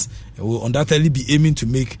Blasters will undoubtedly be aiming to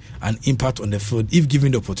make an impact on the field if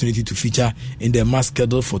given the opportunity to feature in the match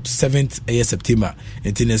schedule for 7th September.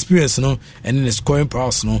 And in experience, no, and in the scoring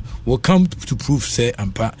powers, no, will come to prove say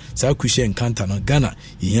ampa South Korea encounter no Ghana.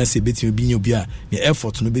 He has a bit being the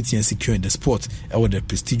effort to be secure in the sport with the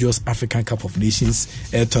prestigious African Cup of Nations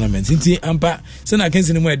tournament. Inti ampa so na can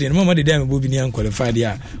see no more than mama the dem will be qualified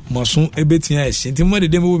ya mason a bit yes. Inti mo the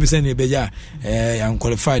dem will be sending beja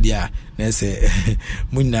qualified ya. Say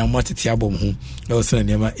Munna Matitiabom who also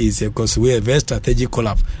Nema is because we have very strategic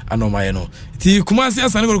collab and on my no. The Kumasi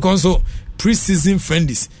as an console pre-season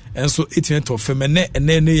friendlies and so it went to Femene and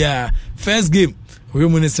then first game we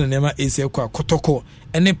minister Nema is a Kotoko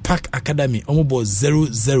and a Park Academy almost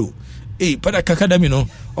 0-0. Hey, but Academy no,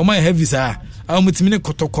 oh my heavy sir. I'm with me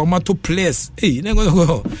Kotoko Mato players. Hey, go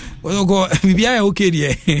BBI okay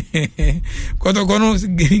there. Kotoko no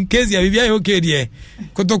in case ya BBI okay there.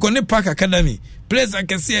 Kotoko ne Park Academy. Players I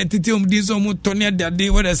can see Titium Dizo Mutonia that day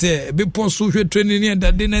what I say be post social training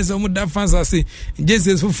that day na some that fans I say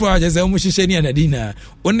Jesus for just Mushisheni and Adina.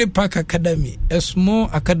 Only Park Academy, a small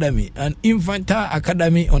academy, an infantile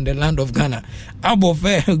academy on the land of Ghana. Abo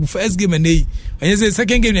first game and day. When you say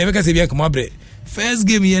second game never can say Bianca first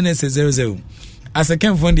game yen say 0-0. As I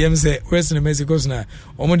came from the say Western Mexico na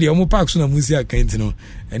omo parks na musi account no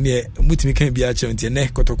and ye mutimi can be a chant ne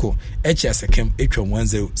Kotoko echi as I came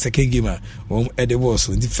 1-0 second game at the war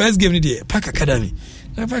so the first game the Park Academy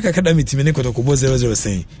na Park Academy team ne Kotoko 0-0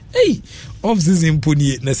 saying hey off season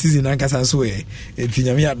pony na season ankasa so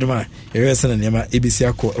tinyame adoma Western nema ABC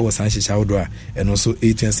akọ e was anshisha odwa and also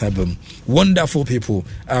 18 sabem wonderful people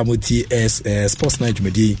amuti sports night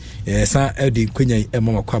medi sa edi kwenya e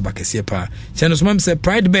mama kwa bakese pa channel so mam say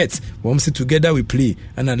pride bet wom say together we play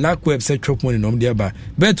and a lack website chop money nom dia ba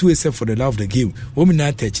bet we say for the love of the game wom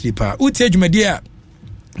na touch pa uti adwumadi a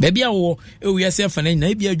Baby awo we are self and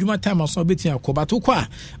na bia adwuma time aso betia kobato kwa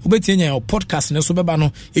obetia nya podcast ne so beba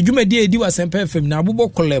no adwuma die edi wa Sempa FM na abobɔ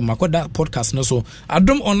kole makoda podcast ne so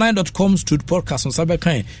adomonline.com/podcast on sabe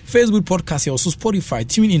kan Facebook podcast also Spotify,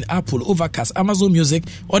 TuneIn, Apple, Overcast, Amazon Music,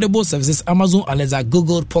 Audible services, Amazon Alexa,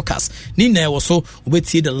 Google Podcast. Ni na so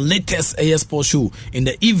obetia the latest sports show in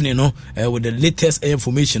the evening no with the latest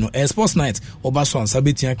information no sports night obaso an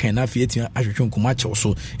sabetia kan na fietia ahwehwe nkoma che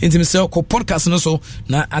so intimi se ko podcast no so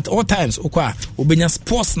na at all times okwa obenya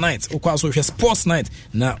sports night okwa so hwe sports night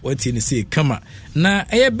na wati ni say kama na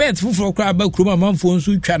bet fufuro kra ba kuruma manfo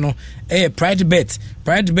nso twa no pride bet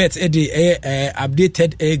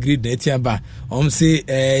updated grade na etiaba say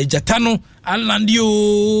jatano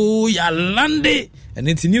alandio ya lande and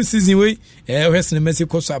it's new season way where's the message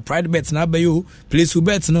cause pride bet na bayo place who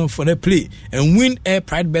bet no for the play and win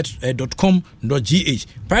pridebet.com.gh.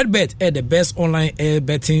 Pride bet the best online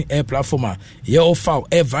betting platform here offer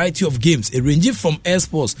a variety of games a range from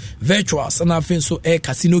sports virtuals and I think so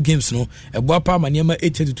casino games no a guapa maniama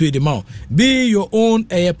 822 the amount be your own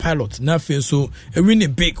pilot na think so win a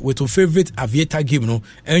big with your favorite aviator game no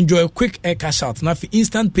enjoy quick cash out na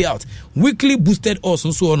instant payout weekly boosted odds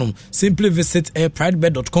and so on simply visit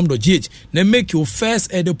pridebet.com.gh then make your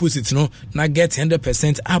first deposit no na get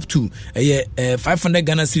 100% up to 500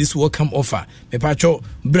 Ghana cedis welcome offer me pacho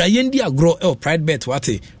Brian di agro Pride Bet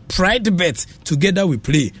wate Pride Bet together we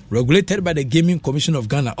play regulated by the Gaming Commission of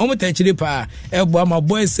Ghana omotenchire pa ebo my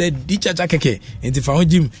boy said di chacha keke enti fa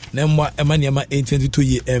hojim na mwa emaniama 22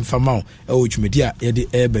 ye emfamao twumedia ye de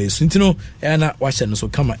ebe suntino na wahye no so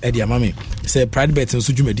kama e de amame say Pride Bet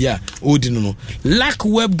so dwumedia odi no Lack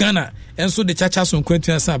Web Ghana enso de chacha so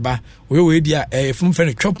nkwantua san ba we dia from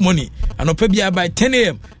friend chop money anopa bia by 10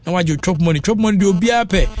 am na waje chop money de obia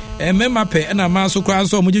pe mema pe na ma so kra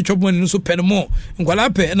so mo je chop money no so pe no nkwala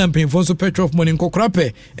pe na mpinfo so pe chop money nkokra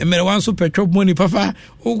pe emere wan so pe chop money papa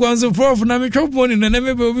ugwan so prof na me chop money na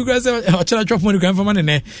me be obi kra se o chara chop money kan fama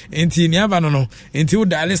ne enti ni aba no enti u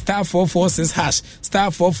dial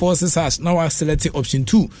 *446# now I select option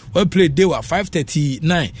 2 we play day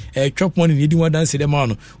 539 chop money need one dance dem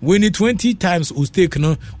on we need 20 times we stake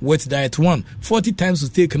no with diet 1 40 times we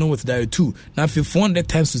stake no with diet 2 now 400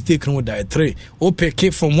 times we stake no with diet 3 o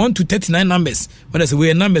pick from 1 to 39 numbers when I say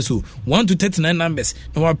we numbers so 1 to 39 numbers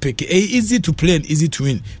now I pick easy to play and easy to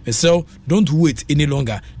win so don't wait any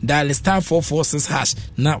longer dial *446#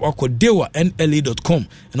 now wakodewa nla.com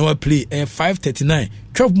and I play 539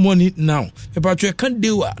 chop money now about you can't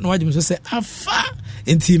do no I just say afa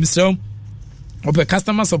in team so open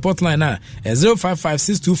customer support line na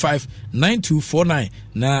 0556259249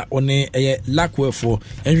 na one Lackwell for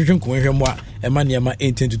enhwehwe nkonhwemwa ema niama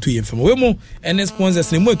 822 yemfam we mu ene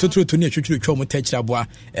sponsors ne mu totoro to ne atwetwe twa mu techira boa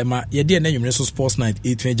ema ye de na nwumre so sports night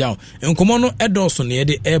 8 jaw nkomo no edoso ne ye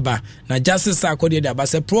de eba na justice akode de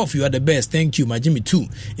abase prof you are the best thank you majimi 2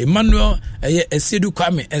 Emmanuel Esedu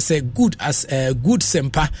Kwame ese good as good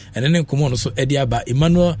sempa ene nkomo no so ede aba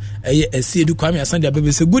Emmanuel Esedu Kwame asande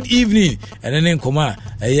abebe say good evening ene nkoma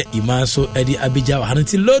iman so ede abija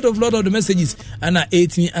hanti lot of the messages ana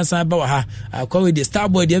 18 asaba wa ha akwa the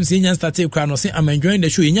Starboy dem say nyan start no say I'm enjoying the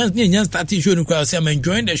show. Nyan starting show no say I'm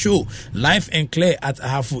enjoying the show live and clear at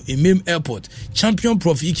Ahafu Imam Airport. Champion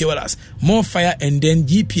Prof Ikewalas. More fire and then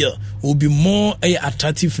GPL will be more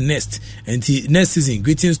attractive next season.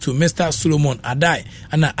 Greetings to Mr. Solomon Adai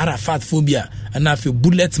and Arafat Phobia and I feel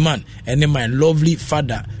bullet man and then my lovely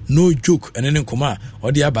father. No joke and then come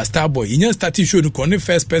or the Abba Starboy. Nyan starting show no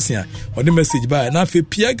first person or the message by and I feel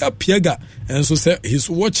Piaga and so say he's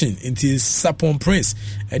watching into Sapon Prince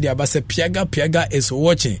and the Abba say Piaga is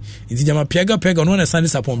watching. Inti jama Piaga no understand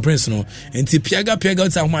this upon Prince no. Inti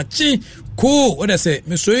Piaga sa machi cool. What I say?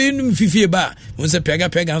 Me so in fifi ba. Mo say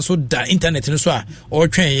Piaga so da internet no so a or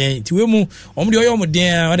twen yen. Inti we mu omde oyo mo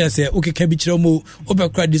den what I say okay can be kire mo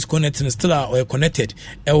obekra disconnect still or connected.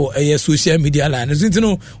 Social media line. So you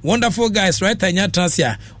know wonderful guys right anya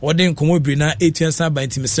transia or den komo bri na 8 years ba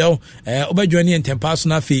inti mesel obajoani entempa so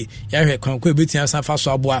na fi ya hwe kwankwa ebetia sa fa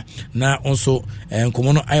so aboa na onso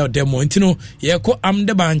komo no ayo demo inti no ye ko am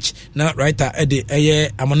the bench na writer ede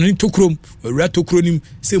amanani tokrom wura tokronim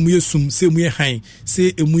se mu yesum se mu ye han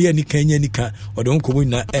se emu ye nika odon komo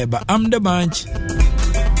na eba am the bench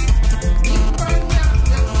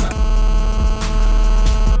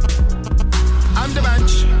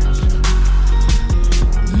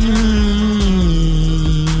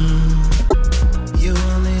You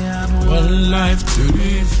only have one life to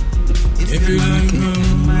live. If you like me,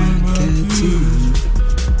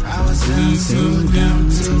 I was down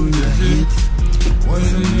to the hit.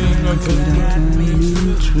 Wasn't it like a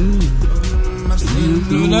true? I've seen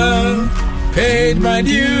the love. paid my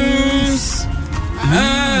dues.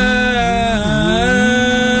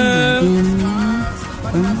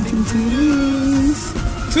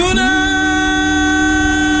 Tonight,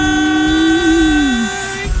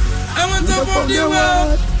 I'm on top of the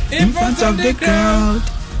world, in front of the crowd.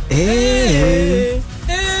 Hey,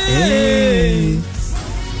 hey.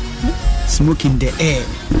 Smoke in the air.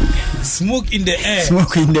 Smoke in the air.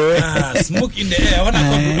 Smoke in the air. Smoke in the air. I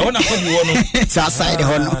wanna copy one. Outside the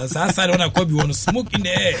one. Outside wanna copy one. Smoke in the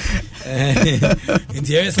air. In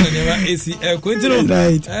the air, so never AC. Continue.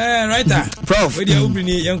 Right. Right. Prof.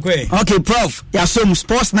 Okay, Prof. Ya some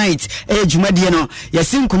sports night. Jumadi no. Ya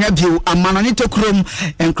sim kunya biu amanoni to krom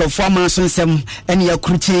enkrofo so nsem ene ya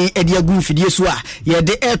kruchi ede agu fidie so a ye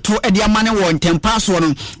de eto ede amane won tempa so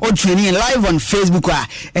no o training live on Facebook a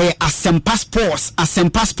Asempa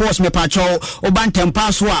Sports me pacho oban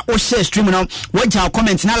tempa so a o share stream no waja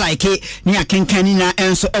comment na like ni akenkani na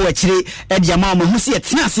enso e wachire ede ama mo husi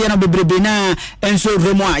etina se no bebrebe na enso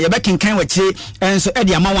remo a ye be kenkan wachire enso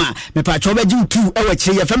ede ama wa me pacho be ju tu e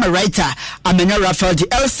wachire ye fema writer Amenya Rafael de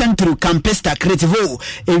El Centro Campista Creativo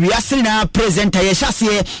ewiase na presenter ye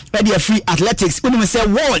hyase ede free athletics unum say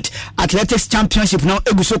World Athletics Championship no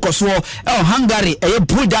eguso koso Hungary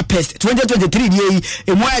Budapest 2023 dey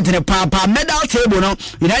emo edene papa medal table no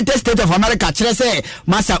United States of America kire say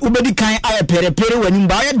masa ubedi kan aye perepere wani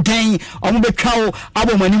ba ye den omo betwawo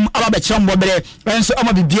abomanim ababekire mbobere enso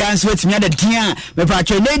omo bibia enso wetimi ada dia me pa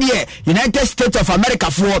twa ne United States of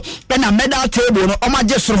America for na medal table no omo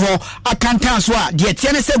age soro ho akantan so a de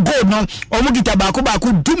tie ne say gold no omo gita baako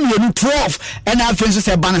dumienu 12 na afenso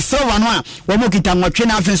say ban silver no a omo gita nwotwe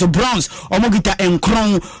na afenso bronze omo gita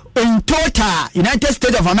enkron. In total, United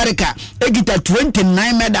States of America, egita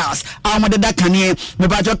 29 medals. Amadada Kanye, me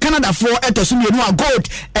bajo Canada 4 etosumi no gold,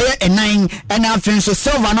 a 9, and afenso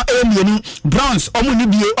silver no bronze. Omo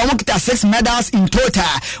nibie, omo kita 6 medals in total.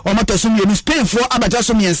 Omo tosumi no Spain 4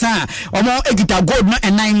 abatasumi ensa. Omo egita gold no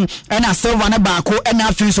 9, and a silver no bako, and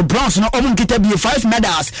afenso bronze no omo kita be 5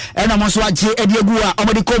 medals. And omo so aje ediegua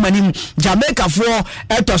omo di komanim Jamaica 4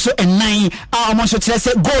 etoso 9. Omo so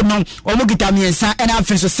tse gold no omo kita miensa, and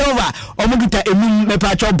afenso silver omugita enum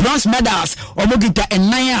mepacho bronze medals omugita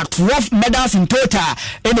 12 medals in total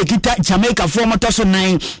ene kita Jamaica 4 motoso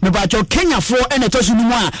 9 mepacho Kenya 4 ene toso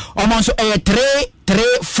numwa omonso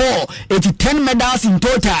 3-4 10 medals in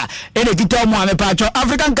total ene kita mo mepacho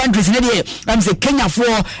African countries ne dey am say Kenya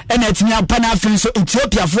 4 ene tinya Pan-African so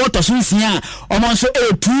Ethiopia 4 toso nsia omonso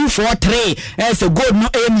 2-4-3 as a gold no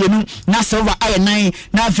emienu na silver 9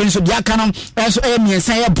 na afenso diaka no so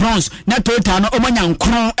emiensa ye bronze na total no omanya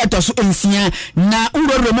nkron etoso ensia na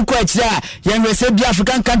uroro mu ko akira yenwe se bi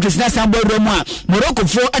African countries na sambo romu a Morocco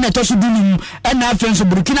 4 ene toso dunum na afenso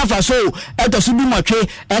Burkina Faso etoso dumotwe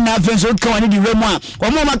na afenso kawani di romu a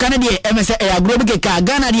omo maka ne de emese agro ka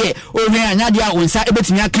Ghana de ohwe anya de a onsa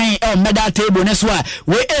ebetimi akan medal table ne so a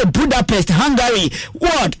we Budapest Hungary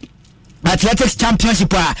World Athletics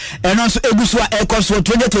Championship and also Eguswa Ecoso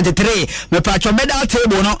 2023 me pacho medal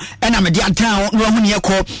table no and I'm the town no hu ne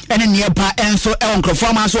ko and nearby and so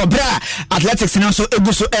performance so bra athletics no so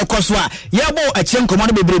Eguso Ecoswa yebo achien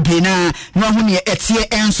komono bebrebe na no hu ne etie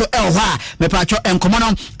and so elha me pacho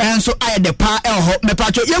enkomono and so I the pa elho me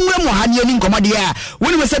pacho yenwe mo ha ne ni nkomo de a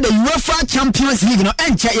woni me say the UEFA Champions League no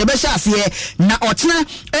enche ye be hyase na otena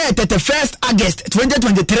 31st August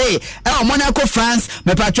 2023 Monaco France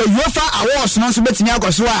me pacho UEFA awards no so betimi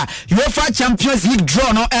akoso a UEFA Champions League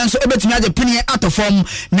draw no enso ebetimi age pini out of form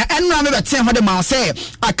na enra me beten ho de ma say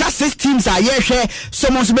aka 6 teams a ye hwe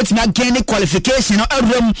so mo so betimi gain qualification no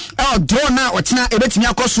awram draw na otena ebetimi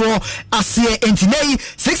akoso ase entinei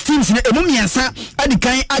 6 teams na emu miensa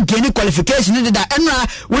adikan again qualification de da enra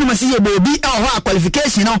woni ma say bobi ho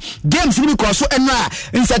qualification no games ni ko so enra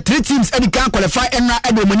insa 3 teams adikan qualify enra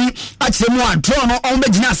edomani achemu a draw no on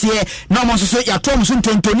begina ase na mo so ya tom so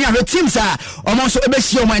ntontoni a teams a almost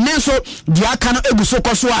ebesi o manenso dia aka no eguso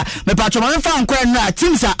koso a me pacho ma mfa nkwa na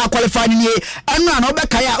teams a qualify ni enra na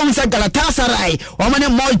obeka ya unsa Galatasaray o mane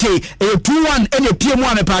Molde 2-1 ene piemu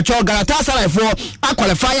a me pacho Galatasaray for a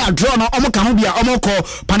qualify a draw no omo ka ho bia omo ko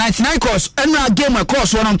Panathinaikos enra game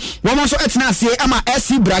across no wo so etina ase ama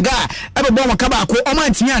SC Braga ebebo mo kaba ko omo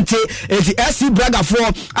antimi ante eti SC Braga for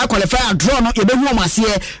a qualify a draw no ebehu o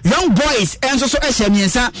mase Young Boys enso so ehye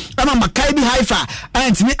miensa ama Maccabi Haifa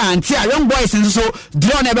antimi ante a young boys and so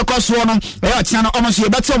draw never cost one channel almost a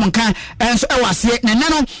better one can and so I was it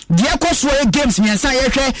nano dear cost games me and say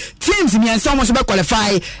teams me and someone should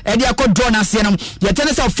qualify and dear could draw us your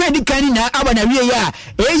tennis of Freddy Canina Abanaria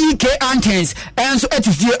AEK Antennes and so it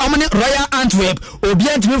is the Royal Antwerp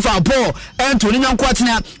Obient me for ball and to Nina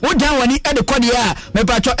Quatina what down when he at the Kodia me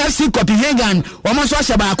patro FC Copenhagen almost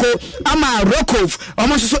Washabako Ama Rokov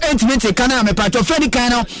almost so intimate Kana me patro Freddy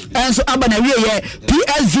Cano and so Abanaria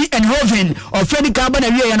PSV and Hoven or Freddy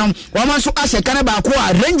Cabanaria almost so Asha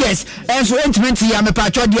Kanabakwa Rangers and so intimate me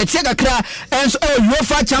patro the Tekakra and so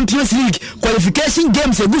UEFA Champions League qualification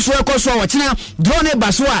games a good work also watching drone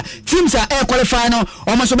Baswa teams are air qualifying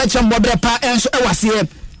almost bet some Bobrepa and so I was here.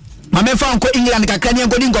 Mame fa nko England kakani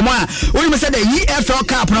nko dingo mwa uli me say the EFL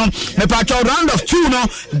Cup no me patcho round of 2 no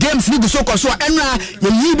games ni guso koso enra ye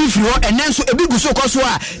yibi firi ho enenso ebi guso koso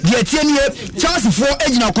a de tienie Chelsea for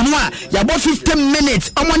ejina kono a ya bo 15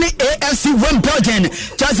 minutes omo ne AFC Wimbledon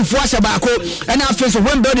Chelsea for ashabako ena afenso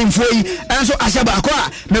Wimbledon for yi enso ashabako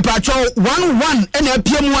a me patcho 1-1 ena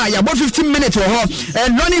piemu a ya bo 15 minutes ho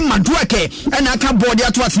Lonnie Madueke ena aka board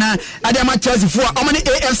ya to atena adema Chelsea for omo ne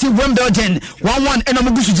AFC Wimbledon 1-1 ena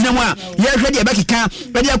mugusu jina yeah, ready a Becky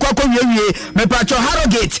ready a quack me patro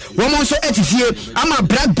Harrogate, woman so etifie. I'm a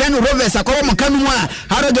Blackburn Rovers, a common Kamua,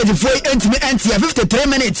 Harrogate for 53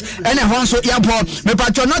 minutes, and a Honso Yapo, me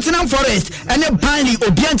patro Nottingham Forest, and a Burnley,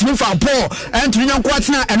 Obient me for Paul, and Trino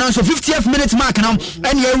Quatina, and also 50th minutes mark, and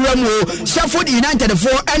Yeramu, Sheffield United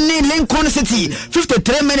for any Lincoln City,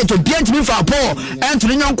 53 minutes, Obient me for Paul, and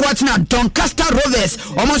Trino Quatina, Doncaster Rovers,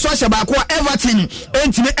 almost Washabakwa, Everton,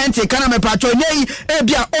 and Kana me patro, nay,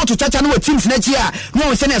 Ebia, to chacha no teams next year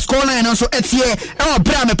no send a score line also etie e o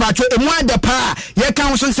bra me patro e mo ade pa ye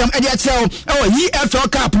kan so nsem e dia chel e o EFL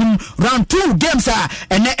Cup round 2 games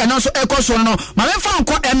and also ekoso no ma me fa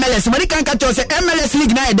nko MLS ma kan ka tell say MLS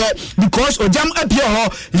league na ide because ojam apia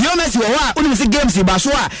ho Leo Messi wo a uni se games ba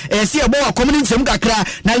so a e se e bo community sem kakra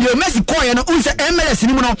na Leo Messi ko ye no uni se MLS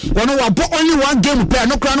ni mu no wono wa bo only one game player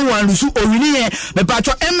no kra no wan lusu o wini ye me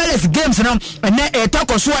patro MLS games no ene e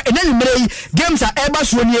takoso a ene nimere games a eba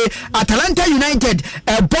so Atalanta United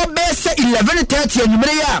Bob 11:30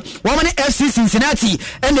 anumere ya woman FC Cincinnati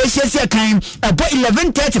and the Chelsea kan about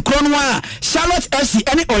 11:30 Cronwa Charlotte FC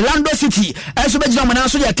and Orlando City as be jina mana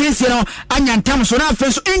so ya kensi no anyantam so na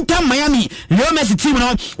afenso Inter Miami Real Madrid team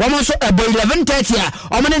no woman so about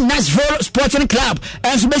 11:30 woman Nashville Sporting Club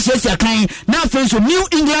as be Chelsea kan na afenso New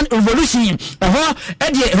England Revolution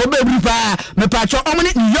e de Robert Brupa me patcho woman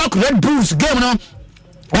New York Red Bulls game no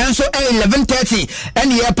and so 11:30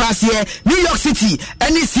 and year pass here New York City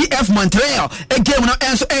and CF Montreal again no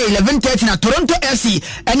and so 11:30 na Toronto FC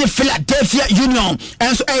and Philadelphia Union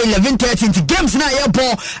and so 11:30 into games na year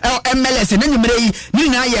ball MLS and numere ni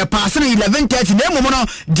na year pass na 11:30 na mo no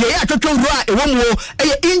de ya twetwo ro a ewo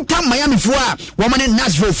Inter Miami for woman in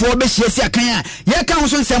Nashville for be hyesia kan a ye kan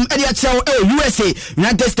so nsem e dia chew USA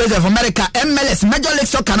United States of America MLS Major League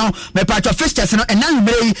Soccer no me patcho fixtures no and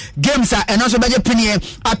numere games and also be penie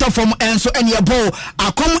ato from enso ene ebo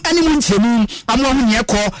akom ene mu nchemu amwo hu ne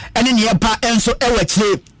ko ene ne ba enso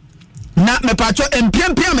ewachire na me patcho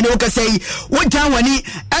empiempia me de woka sei wotan wani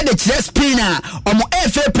e de chire spina omo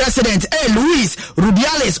FA president Luis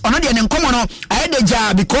Rubiales ono de ne nkomo no e de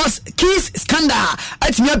ja because keys scandal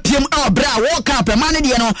atmia piem bra World Cup man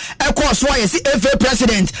de no e ko so ye si FA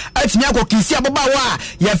president atmia ko kisi ababa wa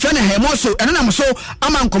ye fe ne hemoso eno nam so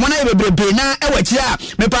ama nkomo na bebrebe na e wachira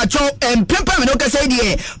me patcho empiempia me de woka sei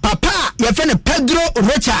de papa ye fe ne Pedro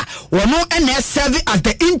Rocha wono ene serve as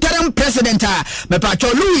the interim president me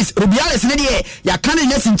patcho Luis Rubiales ya kan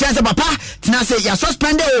nesi nchance papa tina say ya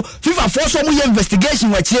suspend o FIFA force mo ye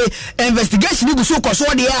investigation wachire investigation ni guso koso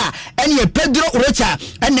de a ene Pedro Rocha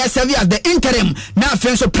ene serve as the interim na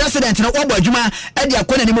offensive president na obo adwuma e de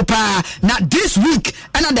akona ni mu pa na this week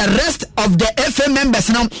and the rest of the FA members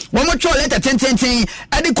now one more letter 10 e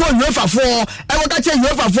de ko UEFA for e wo ka che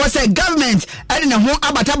UEFA for say government e de ho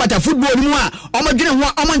abata football mu a omo dwene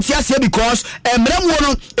ho omo ntiase because emremu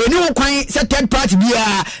no eni ho kwan say third party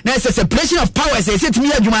bia na separation of powers e set me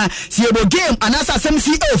adwuma si ebo game anasa asem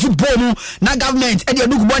CEO football mu na government e de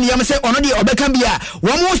aduku boni yam say ono de obeka bia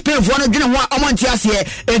one more spain for no dwene ho omo ntiase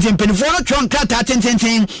e de mpenifo no tron krata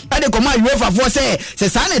 10 e de koma UEFA for say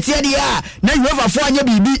sa na tie dia na UEFA for anya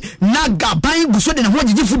bibi na gaban guso de ne ho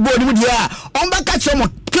gigi football mu dia on ba ka che mo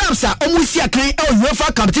clubs are almost here can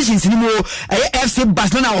UEFA competitions in FC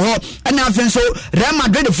Barcelona or and now so Real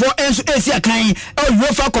Madrid for Asia can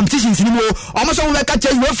UEFA competitions in almost all like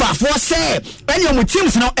UEFA for say any of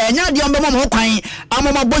teams no enya dia mbema mo kwan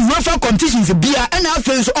amama bo UEFA competitions bia and now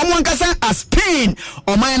so omonkasa as Spain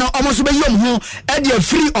or mine almost be yom ho e dey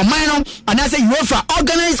free or mine and I say UEFA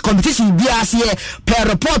organized competition bia here per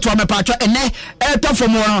report wa me patro ene top for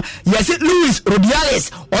more yes Luis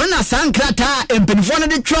Rubiales or na sankrata empenfo no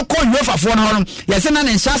de twa call UEFA for no yes na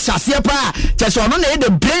nsha hye pa cheso no na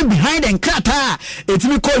the brain behind and krata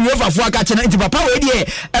etimi call UEFA for aka chena papa we die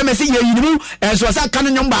MSC ye yinimu so sa kan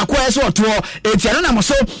nyom ba ko so to etiano na mo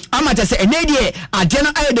so amata se ene die ade no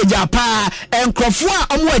aye de japa enkrofo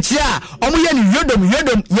a omo achi a omo ye ni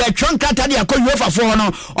yodom ye twon krata de akọ UEFA for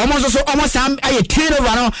no omo so omo sam aye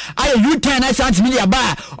turnover no aye U10 na centimeter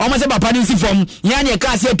ba omo se papa ni si form ya ne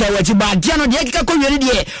ka se to wachi ba de no de kika ko yeri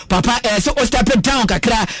de papa so o step down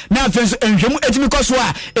kakra na fenso enhwemu etimi ko so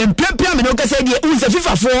a empempia me no ka se de unse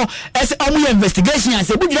FIFA for as omo investigation as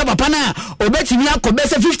ebudura papa na obetimi akobe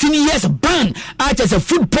se 15 years ban as a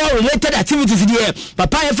football related activities there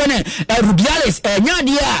papa efene Rubiales nya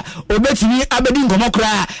dia obetimi abedi nkomo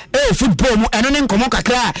kra football mu eno ne nkomo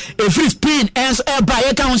kakra free Spain enso ba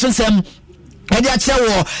ye kan so sem Edia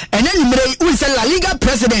Chewo, and then we say La Liga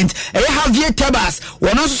president, Javier Tebas,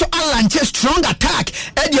 one also launch a strong attack.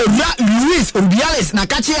 Edia Luis Rubiales,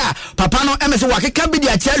 Nakachia, Papano, MS Waki can be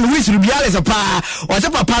the chair Luis Rubiales a pa, or the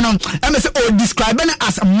Papano, MS or describing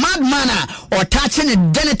as madman or touching the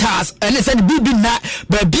genitals, and they said BB Nat,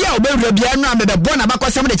 but Bia Rubiana, but the Bonabako,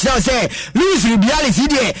 some of the children say, Luis Rubiales,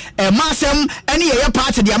 a Massam, any other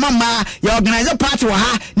part of the Mama, your organizer party,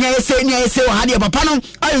 near say, Hadia Papano,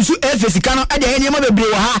 I use Fisicano.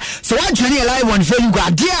 So I journey live on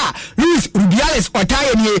Facebook. Dear Luis Rubiales or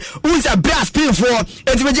Tayani, who's a brass pin for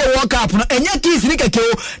it walk up and your keys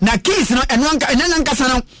na keys no and one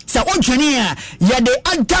casano. So on journey, yeah, the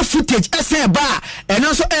other footage essay bar and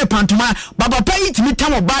also air pantoma, Baba pay to me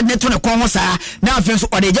time of bad net on a conversa. Now, friends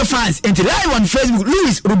or the fans into live on Facebook,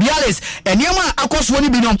 Luis Rubiales and Yama Akos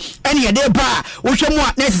Wonibino, any a day bar, which are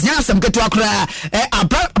more necessary some get to a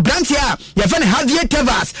branch here. Your friend Javier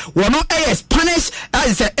Tebas, one of AS. Punish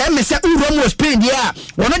as a MSA Uromo Spain, yeah.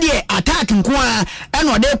 One of the attacking Kwa and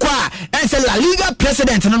what they qua and say La Liga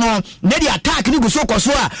president, no, the attack Nuguso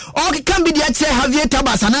Kosua, or can be the Javier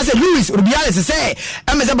Tabas and I say Luis Rubiales say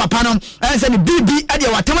MSA Papano and say BB at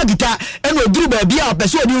your Watamagita and will do by Bia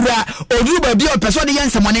Pesodura or do by Bia Pesodian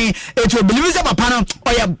some money. It will believe Papano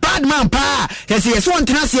or a bad man pa. Yes, one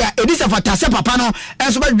Tenasia, it is a Fatasa Papano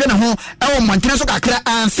as well than a home or Montenaso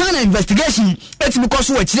and Sana investigation. It's because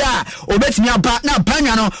which or me about now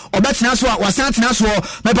Panyano or Betinaswa was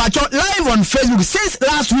Santinaswa my patron live on Facebook since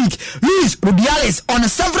last week. Luis Rubiales on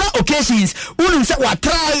several occasions wouldn't say what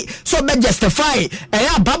try so be justify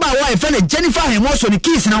Baba wife and Jennifer him also the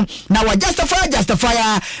keys now I justify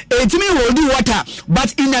it me will do water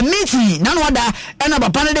but in a meeting none other and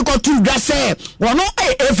about Panadico to just say well no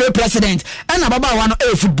FA president and about one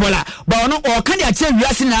footballer but no or can you tell you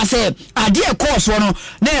say a dear course one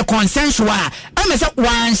no consensual I'm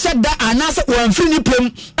one said that and one free nipum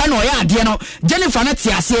and oya de no Jennifer na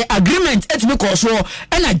tiase agreement et me cause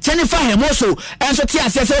and a Jennifer him also and so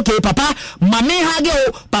tiase say okay papa mame hage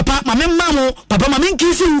o papa mame mamo papa mame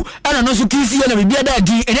kisi and no so kisi na be bia da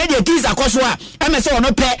di and dey kisi akoso a em say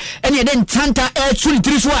ono pe and ye den tanta e tuli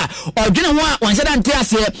tiri so a odwene ho a won say dan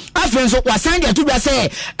tiase afen so wasan dia to bia say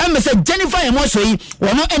em say Jennifer him also yi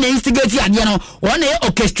wono and instigate ade no one e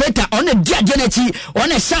orchestrator on the dia genechi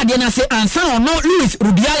on e sha de na say ansa ono Luis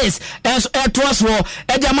Rubiales as towards war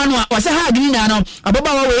Edamanoa was a hard nano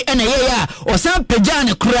ababa way and a year or some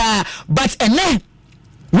pejane cry but a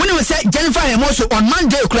when we say Jennifer Emoso on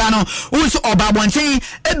Monday Crano, also Obabonte,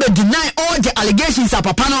 ebe deny all the allegations of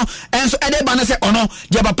Papano, and so Edebana say, oh no,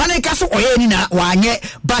 Jabapane Castle or Yenina, Wanye,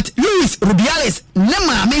 but Luis Rubiales,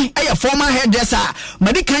 Nemami, a former hairdresser,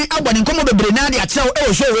 Medicain Alban in Como Brenadi at Chow,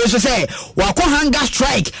 so say, Wako Hanga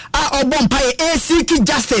strike, our Bompire, seeking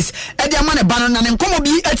justice, Ediamana Banon and Como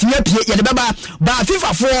be at Yepi, Yababa, but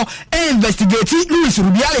FIFA 4, investigate Luis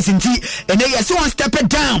Rubiales in tea, and they are so one step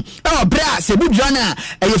down, our brass, a good runner.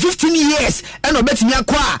 15 years and obetimi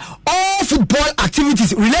akwa all football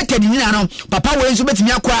activities related in ano papa we so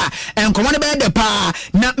betimi akwa and command be the pa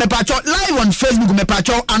na me pacho live on Facebook me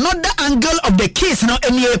pacho another angle of the case now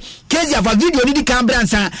any case of a video did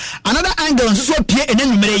Cambransa another angle so pie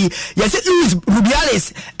enumere yi yes Luis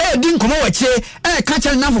Rubiales din komo wache catch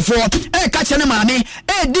na fofo catch na maame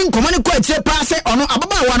din komo ne ko ache pass ono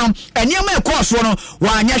ababa wa no eniema e course no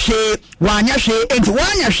wa anya hwe wanya hwe enti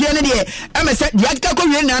wanya hwe ne de eme se de akeka ko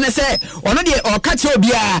wie na ne se ono de o ka che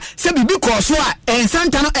obia se bibi ko so a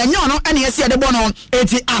ensanta no enyo no ene yesi de bo no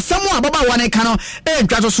enti asamo ababa wane ka no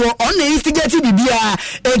entwa so on na instigate bibia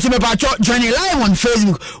enti me pa join live on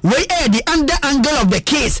Facebook we the under angle of the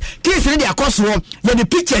case ne de akoso ye the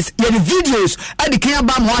pictures ye the videos ade kan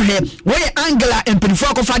ba mo ahwe we angle empirifo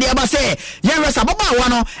akofa de aba se ye resa ababa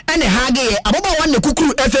wano ene hage ye ababa wan ne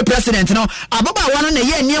kukuru FA president no ababa wano ne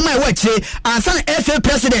ye niema e wachire ansa na FA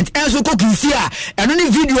president enso kokisi a eno ne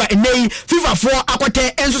video enei FIFA for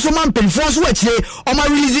akote enso so man empirifo so wachire o ma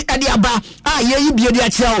release ade aba a ye yi bie de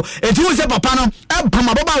akire o etu se papa no empam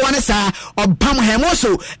ababa wan sa obam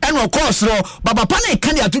hemoso eno kosro baba papa na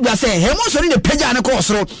kan de atudwa se hemoso ne pagya ne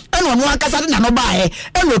kosro eno no akasa de na no baae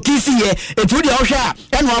eno kisi ye etu de ohwe a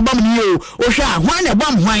eno abam ni o ohwe a hwan na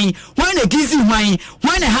bam hwan na kisi hwan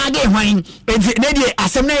na hage hwan enti ne de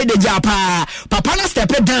asem na de japa papa na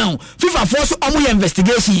step down FIFA force omo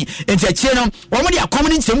investigation enti akire no omo de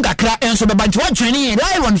akomni ntem kakra enso beba nti wa join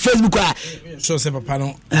live on Facebook a so se papa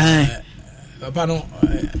no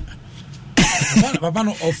papa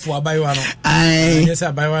no ofu abayiwa no yes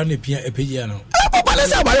abayiwa no pia epejia no papa na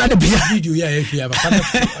say abayiwa no pia video ya ehia papa na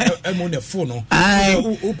emo ne phone no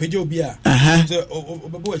o peje obi a so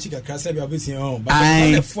obo chika krasa bia obesi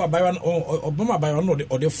papa na phone abayiwa no oboma abayiwa no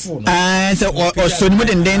o de phone no so o so ni mo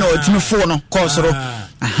den no o timi phone no kosoro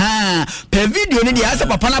per video ni dia say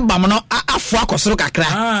papa na bam no afu akosoro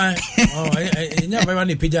kakra enya abayiwa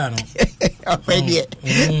no epejia no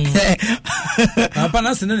papa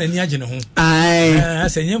na se na ni agye ne ho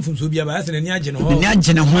asenye mfumso bia ba asenye ni agye ne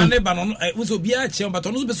ho ne ba no so bia che but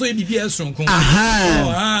ono so ye bibia esonko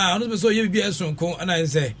ono so ye bibia esonko ana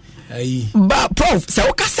say ba prof se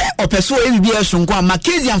wo ka se opeso ye bibia esonko a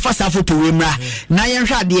makezi amfasa foto we mra na ye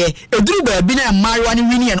hwa de eduru ba bi na mariwa ni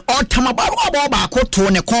wini en otama ba ba ko to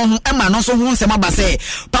ne kon ho e ma no so ho nsema ba se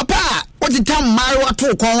papa what the time mariwa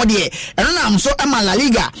to kon ho de eno na amso e ma La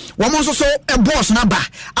Liga wo mo so e boss na ba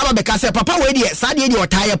aba be ka se papa we de sa de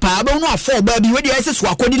otaye pa ba no afọ ba bi we de ese so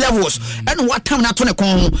akodi levels eno what time na to ne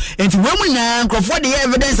kon ho enti we mu na nkrofo de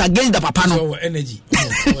evidence against the papa no so energy a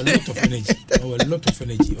lot of energy a lot of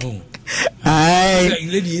energy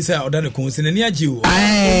lady is out of the concern and near you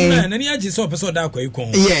and any aji so person da kwa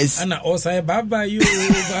ikon yes ana o say baba you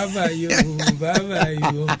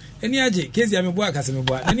any aji kezi amebo akase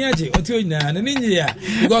mebo any aji oti onyina na ninyi ya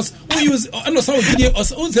because we use no so video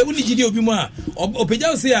on say uni video obi mu a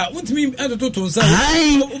opeja say a untimi atoto nsa be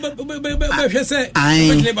hwe say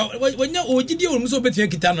wonya o video mu so betia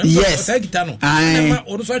kita no yes kita no na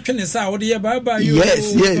o so atwe ne sa wo de baba you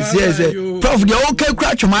yes prof de o ke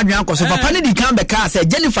kra twamadwe akoso papa ne di kan be ka say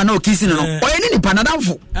Jennifer na o kisi no o ye ni pa na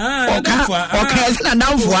danfo o ka se na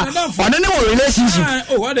danfo o ne wo relationship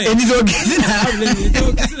eni so kisi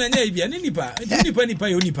na nya ibia ni nipa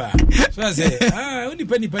yo nipa so I say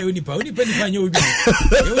nipa nya obi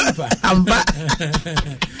yo nipa amba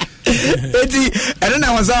eti eno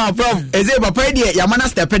na was our prof eze papa de yamana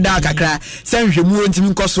step down kakra say hwemu ntimi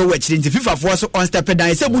nkoso wachiri nti FIFA for so on step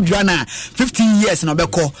down say budwa na 15 years na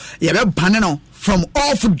obekọ ye be bane no from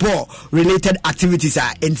all football related activities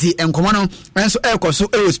enti enkomo no enso ekoso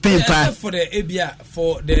e Spain pa for the abia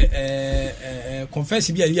for the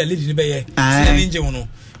confession bia you lady ni be ye say ninje wono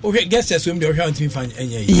okay guess so me ohwa ntimi fan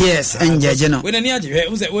enye yes enje no we na ni age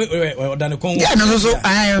we say we odane kon yeah no so o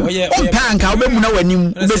panka obemu na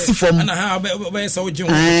wanim obesi fom na ha be say oje ho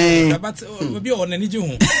but obi o na ni je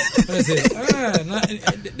ho say na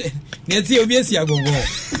ni ti obi esi agongo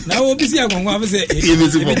na obi si agongo afi say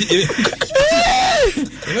ebesi fom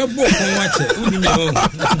e bo kon wache uni mi ho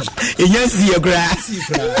enyansi e gra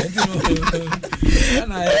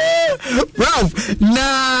Ralph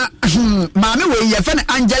na mame we ye fan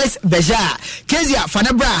Angeles Beja Kezia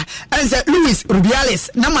Fanebra and say Luis Rubiales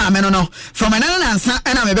na mame no from another answer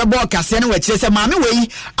and I be ball kase na we kire say mame we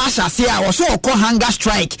ashase a wo so okọ hunger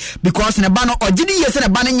strike because na ba no ogidi yes na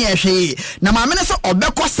ba na nye hwe na mame no so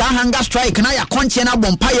obekọ sa hunger strike na ya konche na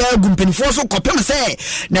bompa ya gumpenfo so kopem say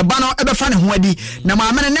na ba no ebe fa ne ho adi na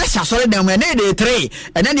mame no na sha sore dem na dey 3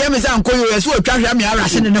 and then dey me say anko yo so otwa hwe me ara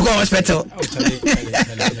hye ne go hospital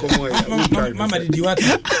mama didi wati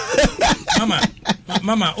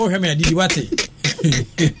mama o hwe me didi wati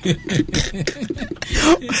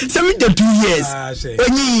 72 years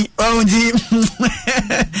onyi onji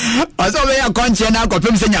aso be ya konche na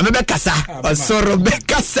kopem se nya me be kasa osoro be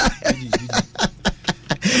kasa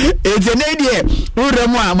it's a idea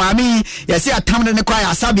uremo mami yesi atamde ne kwa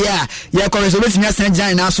asabia ye kore so betimi asan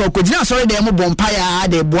gyan na so kogina sorry de mo bompaya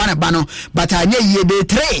de boana ba no but anye ye de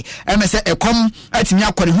 3 emese ekom atimi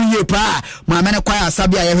akore hu ye pa mama ne kwa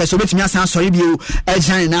asabia ye so betimi asan sorry bio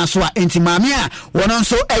gyan na so enti mami a wono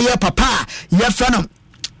nso eye papa ye fa no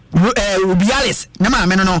Rubialis na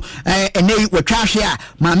maame no enei watwa hwe a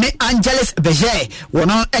maame Angeles Beje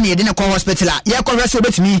wono ene yede ne kɔ hospital a ye kɔ hwese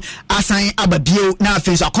obetimi asan ababio na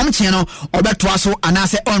afin so akomche no obetoa so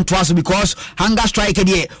anase ontoa so because hunger strike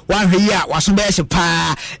de wan hwe yi a waso be hye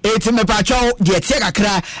pa eti me pa chow de tie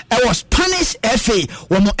kakra e was Spanish FA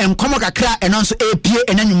wo mo enkomo kakra eno so epie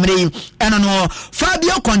enanwumre eno no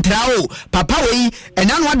Fabio Contrao papa wei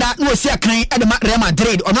enanu ada na osi akan e de Real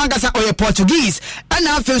Madrid ono angasa oye Portuguese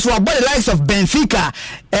ana afin so about the likes of Benfica,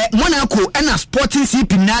 Monaco, and a Sporting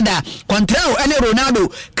CP Nada, Contrao, and Ronaldo,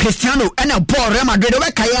 Cristiano, and a Paul Real Madrid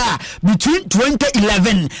over Kaya between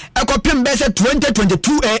 2011, a copy best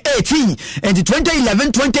 2022-18, and the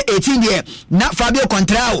 2011-2018 year. Not Fabio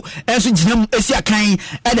Contrao, as we know, Esia Kain,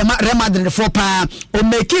 and the Real Madrid for pa, or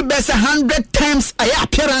make it best 100 times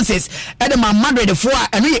appearances at the Madrid for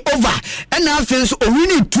and we over, and now feels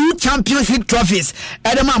winning 2 Champions League trophies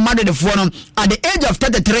at the Madrid for at the age of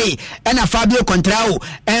 33. And a Fabio Contrao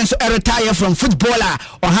and so retire from footballer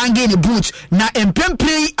or hanging in the boots na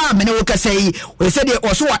empempre many workers say we said they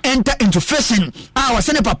also enter into fishing was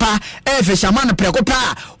sene papa fisherman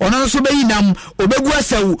prekopa ono so be nam obegu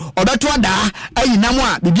asew obeto ada ayinam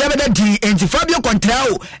a bibia beda di enti Fabio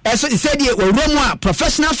Contrao so said they were a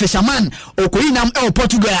professional fisherman okoyinam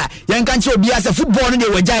Portugal yanka nche obi ase football no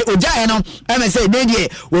dey ojai no say dey dey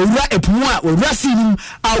we wura epumu a we wura sinum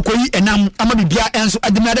akoyi enam ama bibia enso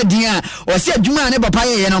adimada dia o se adwuma ne papa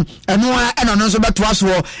ye no eno a eno no so beto aso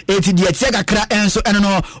eti die tie kakra enso eno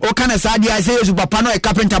no o kana sa dia se yesu papa no e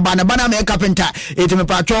carpenter bana me carpenter eti me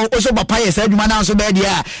patwo o so papa ye sa adwuma na so be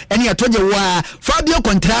dia ene ye toje wa Fabio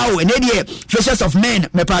Contrao ene die Fishes of Men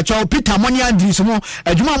me patwo Peter Monia Andrews mo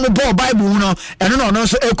adwuma mo bo Bible no eno no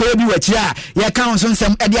so ekoye bi wachi a ye kan so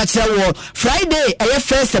nsem e dia kire wo Friday eye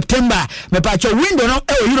 1 September me patwo window no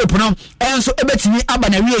e Europe no enso ebetimi aba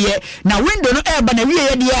na wiye na window no e aba na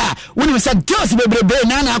wiye dia woni se deals bebrebe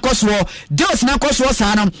na akoso deals na akoso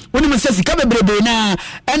sa no woni se sika bebrebe na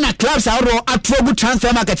na clubs awro atrogu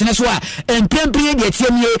transfer market ne so a empempie de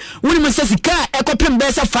tiemie woni se sika ekopem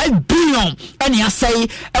be se 5 billion ene asai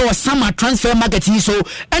e was summer transfer market so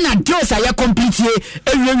na deals are complete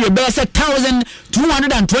ewie be se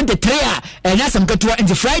 1223 a enya sam keto in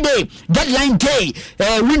the Friday deadline day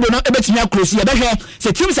window no ebetimi close ye behwe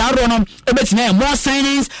se teams awro no ebetimi more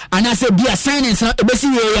signings and I say be a signings no ebesi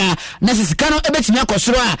ya na sisika no ebetimi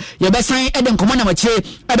akosoro a ye besan ede nkomo na mache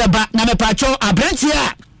ebeba na mepacho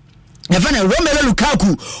abrantia Nevana Romelu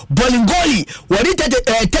Lukaku Bolingoli wari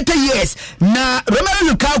 30 years na Romelu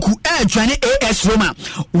Lukaku join AS Roma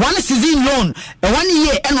 1 season loan 1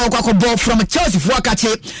 year eno kwako ball from Chelsea for kache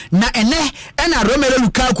na ene na Romelu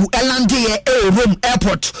Lukaku elande Rome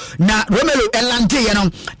airport na Romelu elande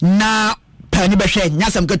no na pani behwe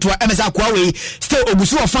nyasam ketua MSA kwawe still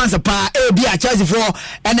ogusu of fans pa bi a Chelsea for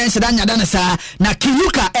enen sheda nyada na sa na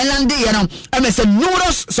Kiluka elande ye no MSA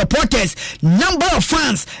numerous supporters number of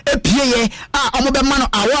fans epieye omobe ma no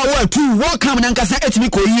awa tu welcome na nkasa etimi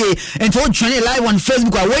koyie enti o join live on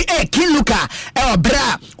Facebook away Kiluka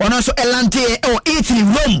bra ono so elande Italy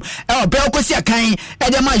Rome bra okosi akan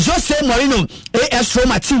de ma Jose Mourinho AS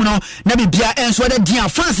Roma team no na bibia enso de dia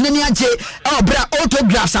fans na ni age bra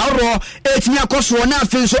autographs awro etimi akoso na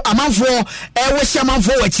afin so amanfo we hia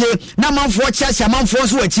amanfo wache na amanfo chia amanfo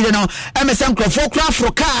so wache no MSM crofo kra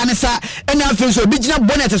afroka anesa na afin so bigina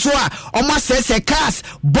bonnet so a omo sese cars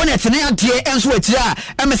bonnet na ade enso wache a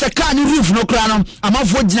MSM car ni roof no kra no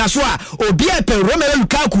amanfo gina so a obi epe Romelu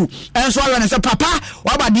Lukaku enso awe na se papa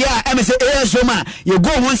wabade a MSM AS Roma ye go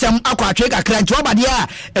ho nsem akwatwe kakra nti wabade a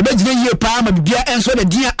ebegina yie pa ma bibia enso de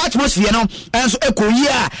dia atmosphere no enso ekoyi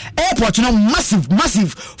a airport no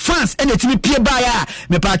massive fans and the pie baya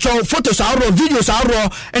me pacho photos awro videos awro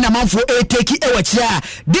and amanfo take ewachia.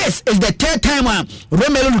 This is the third time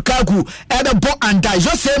Romelu Lukaku ever bought and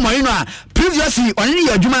Jose Mourinho previously only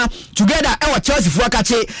yaduma together Chelsea for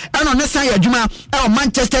kache and on this yaduma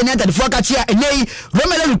Manchester United for kache and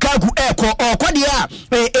Romelu Lukaku kwdia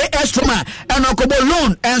AS Roma and okobo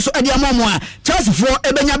loan and so edi amomwa Chelsea for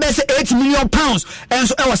ebenya bese 8 million pounds and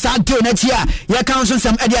so e was sad deal next year ya council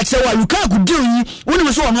some edi achewa Lukaku deal yi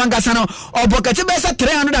woni so ono angasa no obokete bese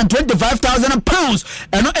 325,000 pounds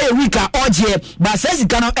and no a week oje but says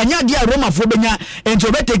kano enya dia Roma for benya and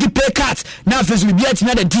to be take pay cut na face we be at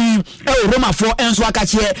the team Roma for and so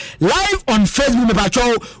akache live on Facebook me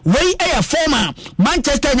patrol wey a former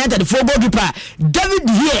Manchester United for goalkeeper David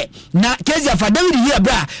here na Kezia for David here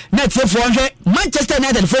bra na tie for Manchester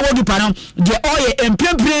United for goalkeeper no the oye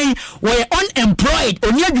employed were unemployed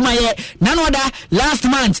oni adwuma ye na no other last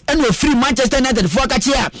month and we free Manchester United for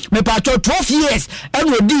akache me patrol 12 years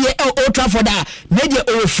and we di Old Trafford na dey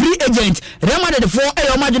o free agent Real Madrid for e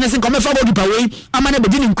o madwene come for goalkeeper wey amane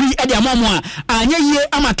begin nkui e dey amomo anya yie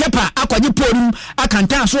ama kepa akwaje porum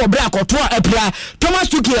akanta so obra akoto apra Thomas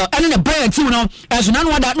Tuchel ene ne Bayern team no eso na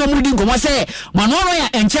no ada no mudi nkomo se manono ya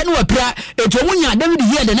enche no apra eto munya David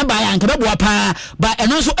here de ne ba ya nkabe boa pa ba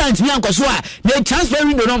eno so antimi ankoso a na transfer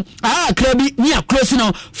window no krabi ni across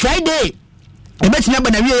no Friday ebetimi aba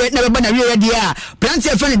na wie dia plan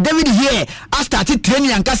say friend David here I started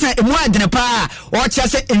training and kasa emu adene pa o chia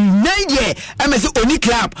say enye emese oni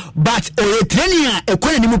club but o training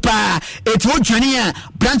ekwana ni mu pa eti o dwane a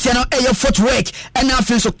plan say no eye footwork and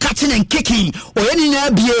afin so catching and kicking o yeni na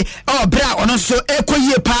bie o bra ono so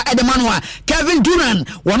ekoyie pa edemano a Kevin Durant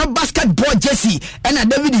one basketball jersey and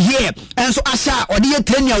David here and so asha o de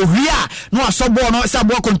training o hia no asobo no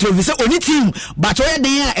sabo controversy oni team but o ye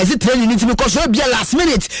den a ezi training ni team because be last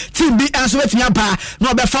minute team be and so wetimi apa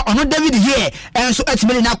no be fa ono David here and so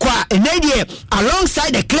etimi na kwa enedie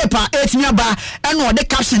alongside the clipper etimi aba and no the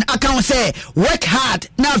caption account say work hard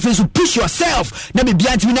now if you push yourself na be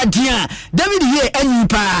bia ntimi na dia David here enyi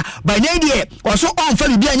pa by enedie also on fa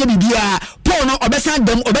bia nya bibia Paul no obesan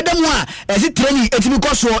dem obedam a ezi training etimi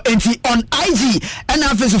koso enti on IG and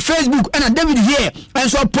now Facebook and David here and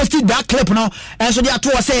so posted that clip no and so they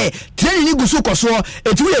to say training ni gusu koso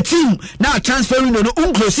etimi the team now transfer window no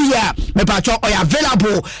unclose here me pacho oya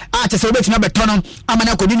available at say wait na betono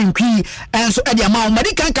amana ko dini nkwi and so e dey amount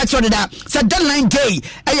medical catch on that say deadline day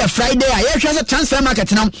e Friday a ye hwe transfer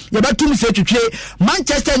market now ye betum say twetwe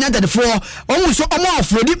Manchester United for almost so omo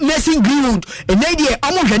offload Mason Greenwood e na dey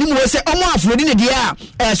omo hwani mu say omo offload ne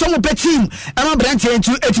dey so mo pe team e ma brand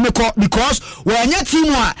into etime ko because we anya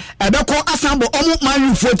team a e be ko asambo omo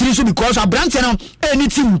man for 3 so because a brand no any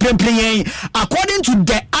team play according to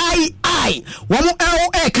the II one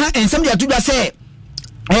more can and somebody to say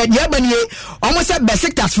Yabani almost said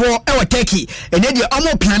Besiktas for our Turkey and then the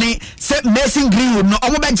almost planning set Mason Greenwood no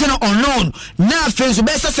almost on loan now feels the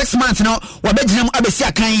best 6 months no what Benjamin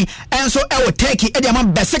Abesia kind and so our Turkey and the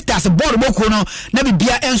amount Besiktas board boko no na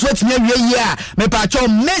bibia and so it's me me pacho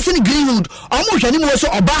Mason Greenwood almost any more so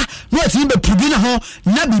oba no team be prubina ho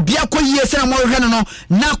na bibia ko yie se na mo hwe no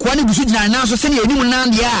na kwa ne gusu gina na so se ne enim na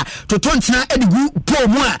dia to tontina edigu po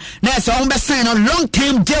mu a na se on be sign no long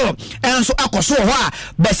term deal and so akoso ho a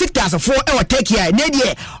Besiktas for our take here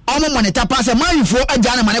nedie omo monitor pass man for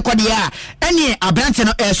ajana mane kode ya ene abrante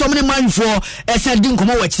no so many man for sending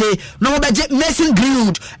komo wache no beje Mason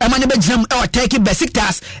Greenwood mane bejam our take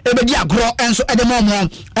Besiktas e be di agro enso edemomo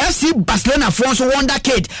FC Barcelona for so wonder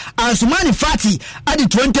kid and so man Fati at the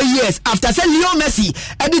 20 years after say Leo Messi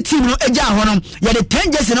at the team no eja ho no ye the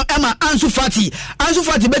 10 years no Emma Ansu Fati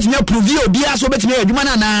betimi approve obi aso betimi adwuma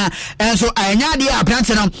na enso anya de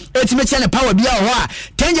abrante no etimi che ne power bia ho a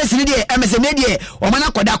 10 years in the MSN media or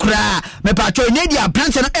Manakoda Kra, me patro Nadia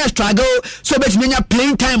Branson struggle, so between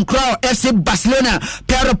playing time crowd FC Barcelona,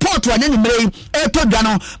 per report one any May,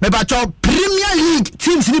 Todano, me patro Premier League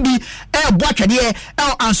teams Libi, Boakadier,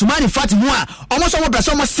 Ansumani Fatima, almost all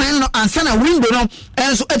person was sign and send a window,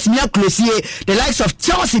 and so it's near closer, the likes of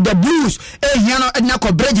Chelsea, the Blues, Yano and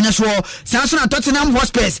Nako Bredness War, Samson and Tottenham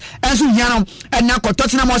Hotspur, and so Yano and Nako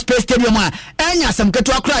Tottenham Hotspur Stadium, and some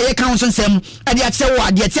Ketua Cry Council, and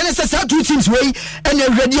the the TNSS two teams way and the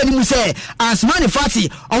ready and say as Mani Fati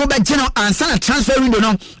on by general and sana transfer window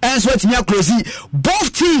no and so it's me close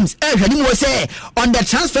both teams ready say on the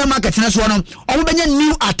transfer market na so no on by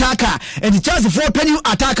new attacker and the Chelsea for new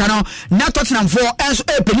attacker no not Tottenham for and so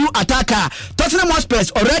a new attacker Tottenham Hotspur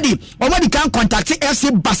already can contact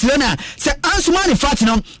FC Barcelona say Mani Fati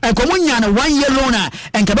no and komunya na 1 year loan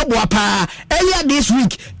and kababo pa earlier this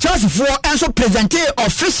week Chelsea for and so presented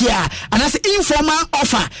official and as informal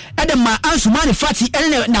offer edema Ansumani Fati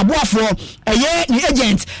ene na boafo eye ni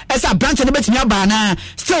agent esa branch ne betimi aba na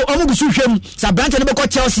still omugusu hwem sa branch ne be ko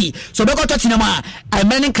Chelsea so be ko Tottenham a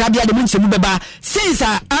many club ya de munche nchemu beba since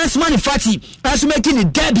Ansman Fati as making a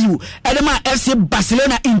debut Edema FC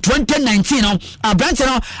Barcelona in 2019 Branson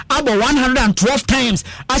about 112 times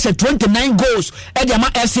as a 29 goals Edema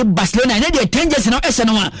FC Barcelona and the 10 years no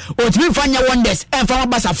Esenoma or to find wonders and from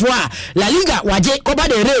Basafua La Liga waje Copa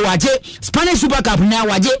del Rey waje Spanish Super Cup na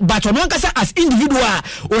waje but on kasa as individual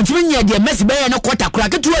on to win the Messi Bay no quarter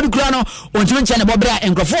crack to every crown on to win China Bobra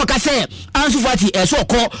and Grafo Kase Ansu Fati so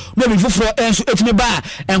call no be for enso etime ba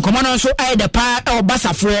and command so I the pa or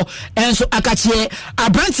Basafo enso akachie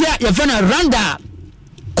Abrantia Yevena Randa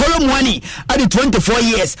Colomwani at the 24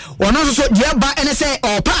 years one also Diaba NSA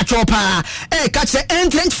or Patropa catch the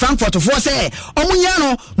entrance Frankfurt for say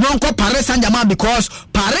Omunyano non ko Paris Saint-Germain because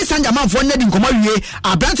Paris Saint-Germain for net in Comarie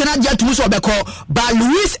Abrantana Jatuso Beko but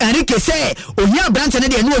Luis Enrique say Onya Brantana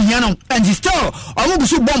de no Yano and the store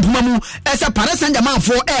Omubusu bomb mamu as a Paris Saint-Germain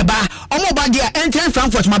for Eba Omobadia entrance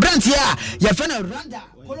Frankfurt my Brantia Yevena Randa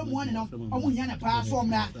Colomwani no Omunyana pass from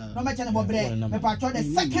na no match na bobre me patro the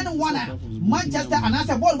second one Manchester and as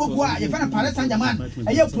a ball go you find Paris Saint-Germain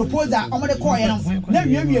and you propose that on the coin na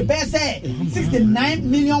we be say 69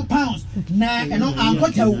 million pounds na and on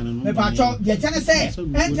anko me patro the channel say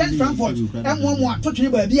entrance Frankfurt and one more to tuni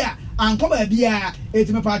bia anko bia it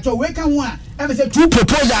me patro we can one and say two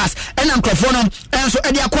proposals and ankofono and so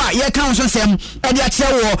e dia kwa ye kan so sem e dia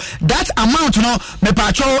chewo that amount no me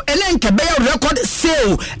patro elenke be record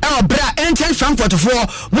sale e bra entrance Frankfurt for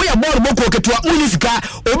we ya ball boko ketua unisika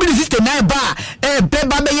obi 69 bar e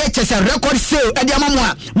beba be ye chese record sale e dia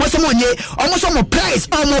mamwa mo so monye omo so mo price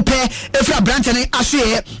omo pe e fra branch ni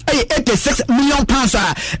ahwe e 86 million pounds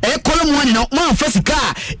e column one no man fasika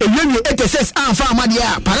e wi 86 anfa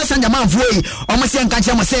amadia Paris Saint-Germain voi omo se nka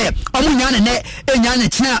che mo se omo nya ne enya ne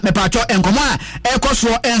china me patro enkomo a e koso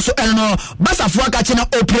enso eno basafo aka che na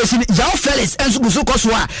operation João Felix enso guso koso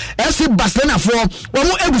a FC Barcelona for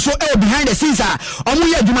omo eguso behind the scenes omo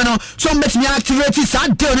ye adwuma no so met me activate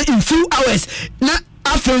that deal in few hours na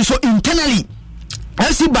after so internally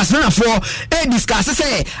FC Barcelona for discuss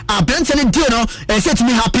say Brentford deal no say to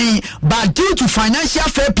me happy but due to financial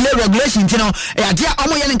fair play regulations you know dia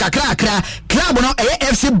omo ye nkakra club no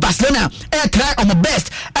FC Barcelona try on my best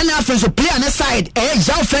and after so play on the side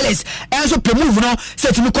João Felix and so pe move no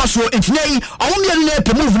say to me cause so internally omo ye no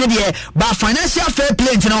pe move no there but financial fair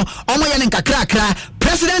play you know omo ye nkakra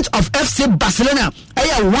president of FC Barcelona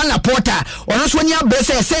one Laporta ono so nya be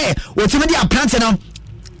say otimi dia plant no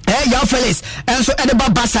João Felix and so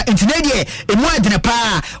Edeba Bassa in Tunisia in more than a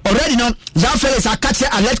pa already no João Felix a catch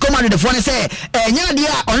a let come on the phone say nya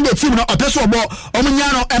dia on the team no opeso bo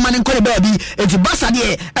omunyano emane nkole baby enti Bassa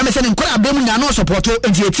de emese nkole abemu nya no support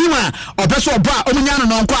enti team a opeso bo omunyano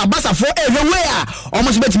no nkwa Bassa for everywhere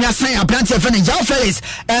almost betimi asan a plant for João Felix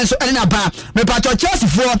and so ena ba me patro Chelsea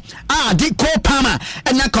for di Cole Palmer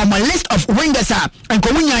and na come a list of wingers and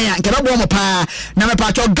komunyanya nkeba bo mo pa na me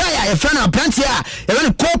patro guy a friend a plant here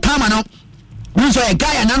e Cole Palmer no so a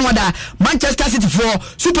guy and another Manchester City for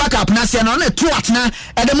Super Cup na se no na two atna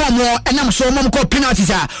e de mo enam so mo ko penalties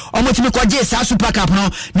omo timi ko je sa Super Cup no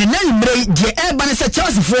ne nan mre je e ba ne se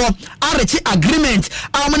Chelsea for arrechi agreement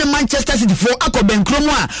amone Manchester City for akoben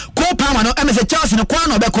kromo a Cole Palmer no e se Chelsea no kwa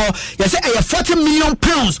no be ko ye se e 40 million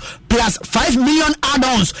pounds plus 5 million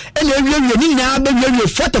add-ons and we na be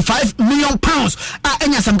 45 million pounds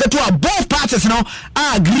enya sam keto both parties no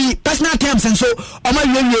agree personal terms and so omo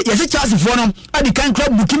ye se Chelsea for no adi kan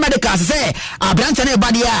club booking medical say abranta na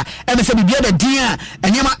badia e me se bibia da dia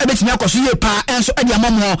enyama ebetimi akoso ye pa enso adi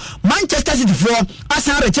amamo Manchester City for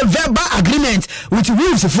asan reach verbal agreement with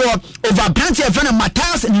Wolves for over Brantford and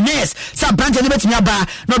Matthias Nunes sa Brantford ebetimi aba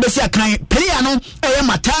no be se akan player no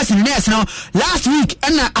Matthias Nunes no last week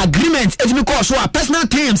and agreement etimi call so personal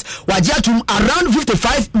terms wajiatum around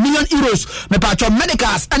 55 million euros me patro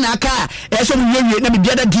medicals and aka so we na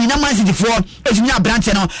bibia da dia na Man City for etimi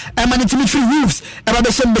Brantford no emanitimi free Wolves eba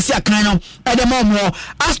be sem be se akan no edemo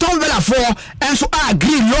Aston Villa for and so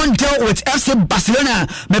agree loan deal with FC Barcelona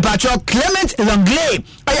me patro Clement Longley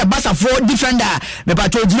aya Barca for defender me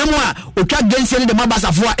patro dinamo a otwa against the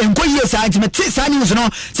Barca for enko yie sa me ti sa ni so no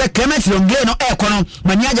se Clement Longley no ekono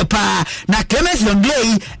maniaje pa na Clement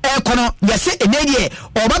Longley ekono yese enedie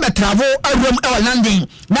oba be travel awom e landing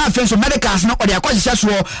na afenso medicals no ode akwahye so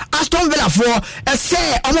Aston Villa for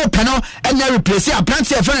say omo peno and replace a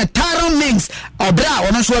Brantford for Tyrone Mings James Obra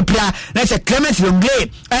ono so apira na say Clement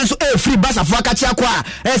Longley enso free basa fo akachi akwa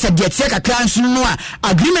say de tie kakra nso no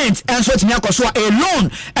agreement enso timi akoso a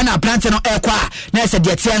loan and a plant no ekwa na say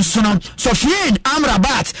de tie nso no Sofiane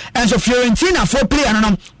Amrabat enso Fiorentina for player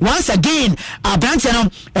no once again a plant no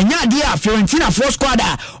enya dia Fiorentina for squad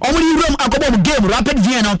a omuri room akobo game Rapid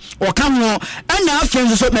Vienna o kan ho na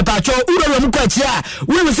afenso so me pacho uro mu kwa chia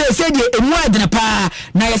we say de emu adene pa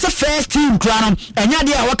na yes first team kra no enya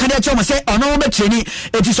dia wakade acho mo say ono be treni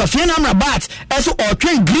it is Sofiane Amrabat eso o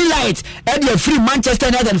train green light e de free Manchester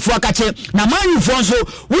United for akache na Man U for so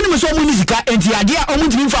woni so mu nizika enti ade a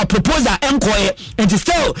omuntimi for proposal enkoye enti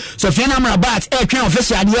still Sofiane Amrabat e train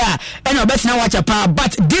official dia e na obet na watch pa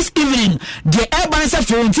but this evening the Urbanisa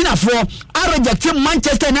Fiorentina for are rejecting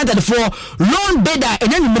Manchester United for loan bidder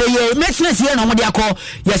and then mreye mercenaries here na omode akọ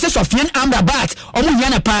yes Sofiane Amrabat omu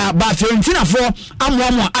yana pa ba Fiorentina for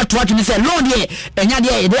amwo atwatwe ne say loan here enya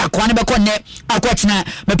de de akọ ne be konne akọchina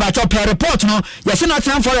me pa cho per report no yes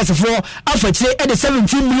Nottingham Forest for afachire e de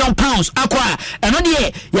 17 million pounds akwa eno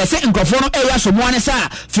de yes nkofo no e ya so mo ane sa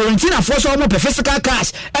Fiorentina for so mo physical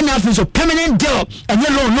cash and now so permanent deal and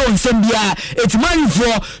loan sembia it money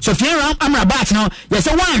for Sofiane Amrabat no yes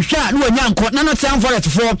one shot no anya nko na Nottingham Forest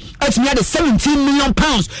for atimi de 17 million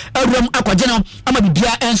pounds awram akwaje no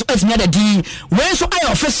amabibia enso atimi de di when so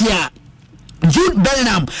I official Jude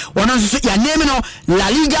Bellingham one also ya name no La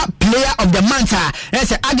Liga player of the month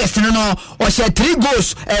say August no or share 3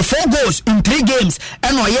 goals 4 goals in 3 games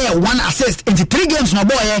and no yeah 1 assist in 3 games no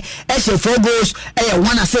boy share 4 goals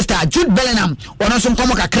 1 assist Jude Bellingham one also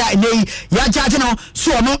come kakra nei ya judge no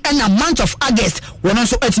so no in a month of August one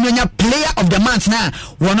also etimianya player of the month na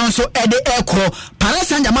one also ede ekro Paris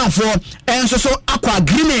Saint-Germain for and so aqua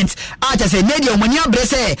agreement at say media omania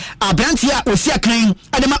brese abrantia osia kan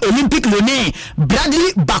adema Olympic Lyonnais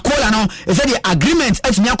Bradley Bakola no e say the agreement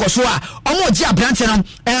etimi akoso a omo ji abrante no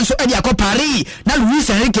enso e di akọ Paris na Luis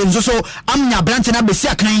Enrique nso so amnya abrante na besi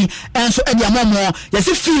akan enso e di amomo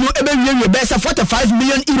yesi fee no e be wie be say 45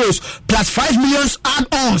 million euros plus 5 million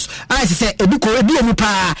add-ons I say ebi emu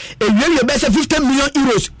pa e wie be say 50 million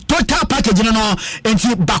euros total package no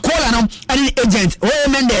enti Bakola no any agent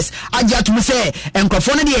Mendes aja to me say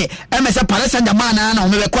enkofo no de emese Paris Saint-Germain na o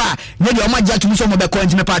mebekọ a ne de o ma aja to me so mebekọ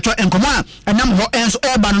enti me patcho enkomo a enam ho enso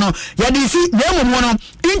eba no ya de si na emu no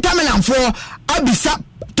Inter Milan for abisa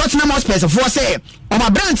Tottenham Hotspur for say o ma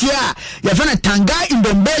branch here ya fana Tanguy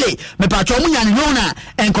Ndombele me patcho mu nya ne nona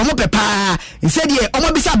enkomo pepa he said ye o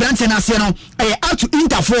ma bisa branch na se no out to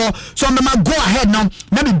Inter for so me ma go ahead no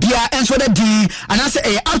na be bia enso de di and I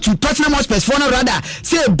say out to Tottenham Hotspur for no rather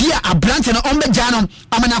say bia a branch na on be jano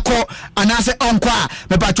amana ko and I say onko a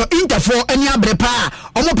me patcho Inter for any abrepa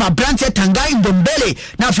o mo pa branch Tanguy Ndombele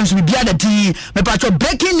na fenso be bia de di me patcho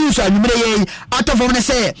breaking news anumere ye out of one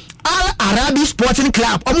say Al Arabi Sporting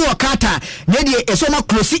Club omo wakata ne de so ma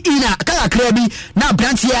close ina kaka krabi na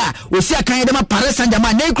branch ya osi akan de ma Paris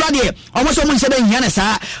Saint-Germain ne kra de omo so mo nse ben yana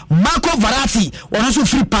sa Marco Verratti wono so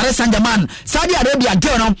free Paris Saint-Germain Saudi Arabia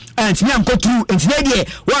de no entimi anko tru entine de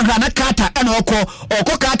wan hra na kata ena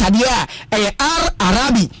oko kata de Al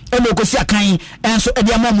Arabi emo ko si akan enso e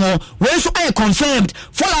de amomo we so ay confirmed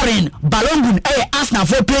following Balogun Arsenal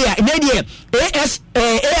for player ne de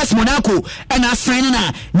AS Monaco and assign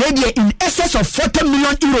na in excess of 40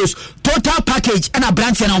 million euros total package and a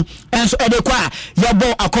branch no and so edekwa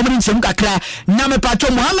yabo accommodating sem kakra na me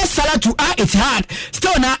patcho Mohamed Salah to Etihad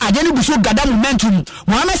still na adeni buso gada momentum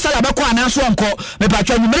Mohamed Salah be kwa anaso onko me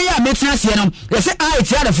patcho numere ya metina se no ye say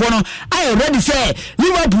Etihad for no I already say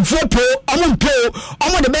Liverpool for pro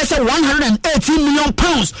omo the best 118 million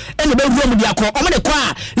pounds and the be room dia ko omo de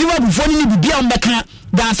kwa Liverpool for ni bibia on beka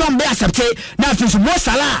dan some be accepted na fi so Mo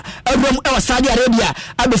Salah room e Saudi Arabia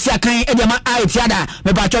abesi akan e de ma Etihad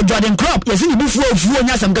me patcho Jordan Klopp yesi ni bufuo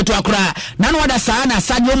nya sam keto akora na no wada saa na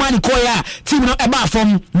Sadio Mane koya team no eba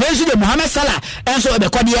fom nezu de Mohamed Salah enso ebe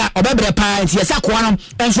kodia obebre pa nti yesa koa no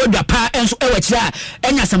enso dwa pa enso e wachira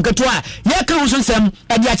enya sam keto a ye kan so nsem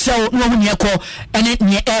e dia chew no mu ne ko ene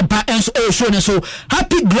ne eba enso e show ne so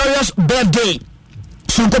happy glorious birthday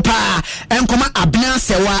Sunkopa enkoma abna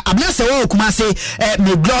sewa okuma say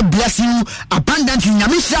may God bless you abundantly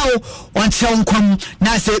nyamisha o onche onkom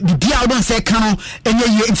na say bibia don say kan enye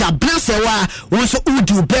ye nti abna sewa won so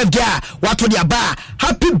udu birthday wato dia ba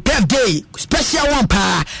happy birthday special one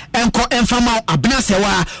pa enko enfama abna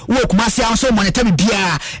sewa wo okuma say so monitor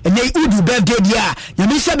bibia enye udu birthday dia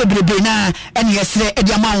nyamisha bebrebe na ene yesre e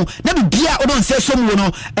dia mawo na bibia o don say so mu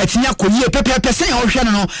no etinya koyie pepepe sen o hwe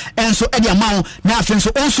no enso e dia mawo na afen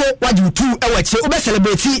nso also wagye tu ewache obe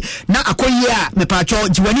celebrate na akoyi a mepacho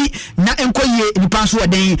jiwani na enkoyi nipa so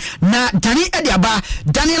weden na Dani Ediaba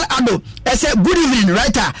Daniel Ado say good evening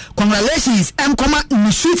writer, congratulations comma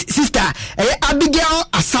sweet sister Abigail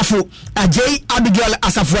Asafo Ajay Abigail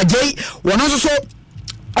Asafo Ajay one also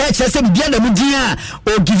say bia da mudia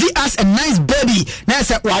or give us a nice baby na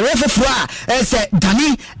say wa wo foforo say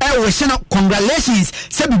Dani we say congratulations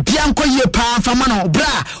say bia nko ye pa fama no bra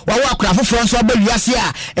wa wo akura foforo so ba wiase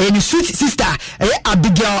a ni sweet sister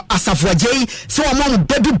Abigail Asafo Ajay so wa mom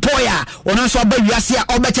baby boy a wono so ba wiase a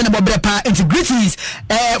obeche na bobre pa into greetings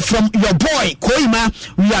from your boy Koima.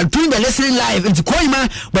 We are doing the listening live into Koima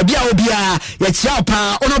babia obia ye chia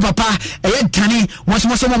pa ono papa Dani once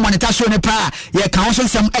mo monitor show ne pa ye kan so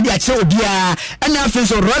edi ache obia and now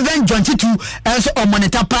so Reverend John Titu and so on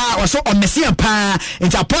monitor pa or so on Messiah pa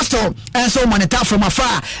it's apostle and so monitor from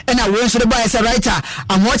afar and I went to the boy as a writer.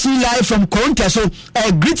 I'm watching live from Conte so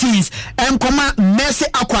greetings and comma Mercy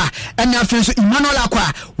Aqua and now so Emmanuel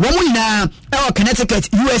Aqua woman na Connecticut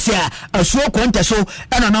USA so Conte so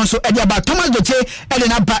and announce so edi about Thomas Doche and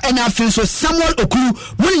na ba and now so Samuel Okulu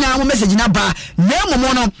woni na message na ba na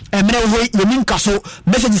mono emre ho yemin kaso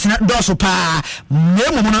messages na do so pa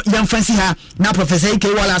mono young fancy ha now Professor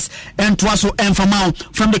E.K. Wallace and Twaso and Famao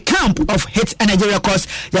from the camp of Hit and Nigeria Course.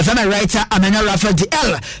 Your family writer Emmanuel Raphael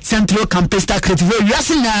DL Central Campista Creative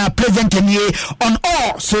Yasina present on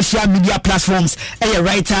all social media platforms. A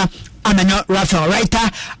writer Emmanuel Raphael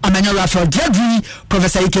Dedri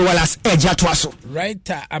Professor E.K. Wallace Eja Twaso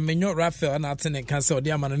writer Emmanuel Raphael na atene kan se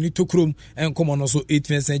odi amana ni tokrom enkomo no so 8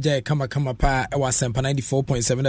 fense jay kama pa e wa sempa 94.7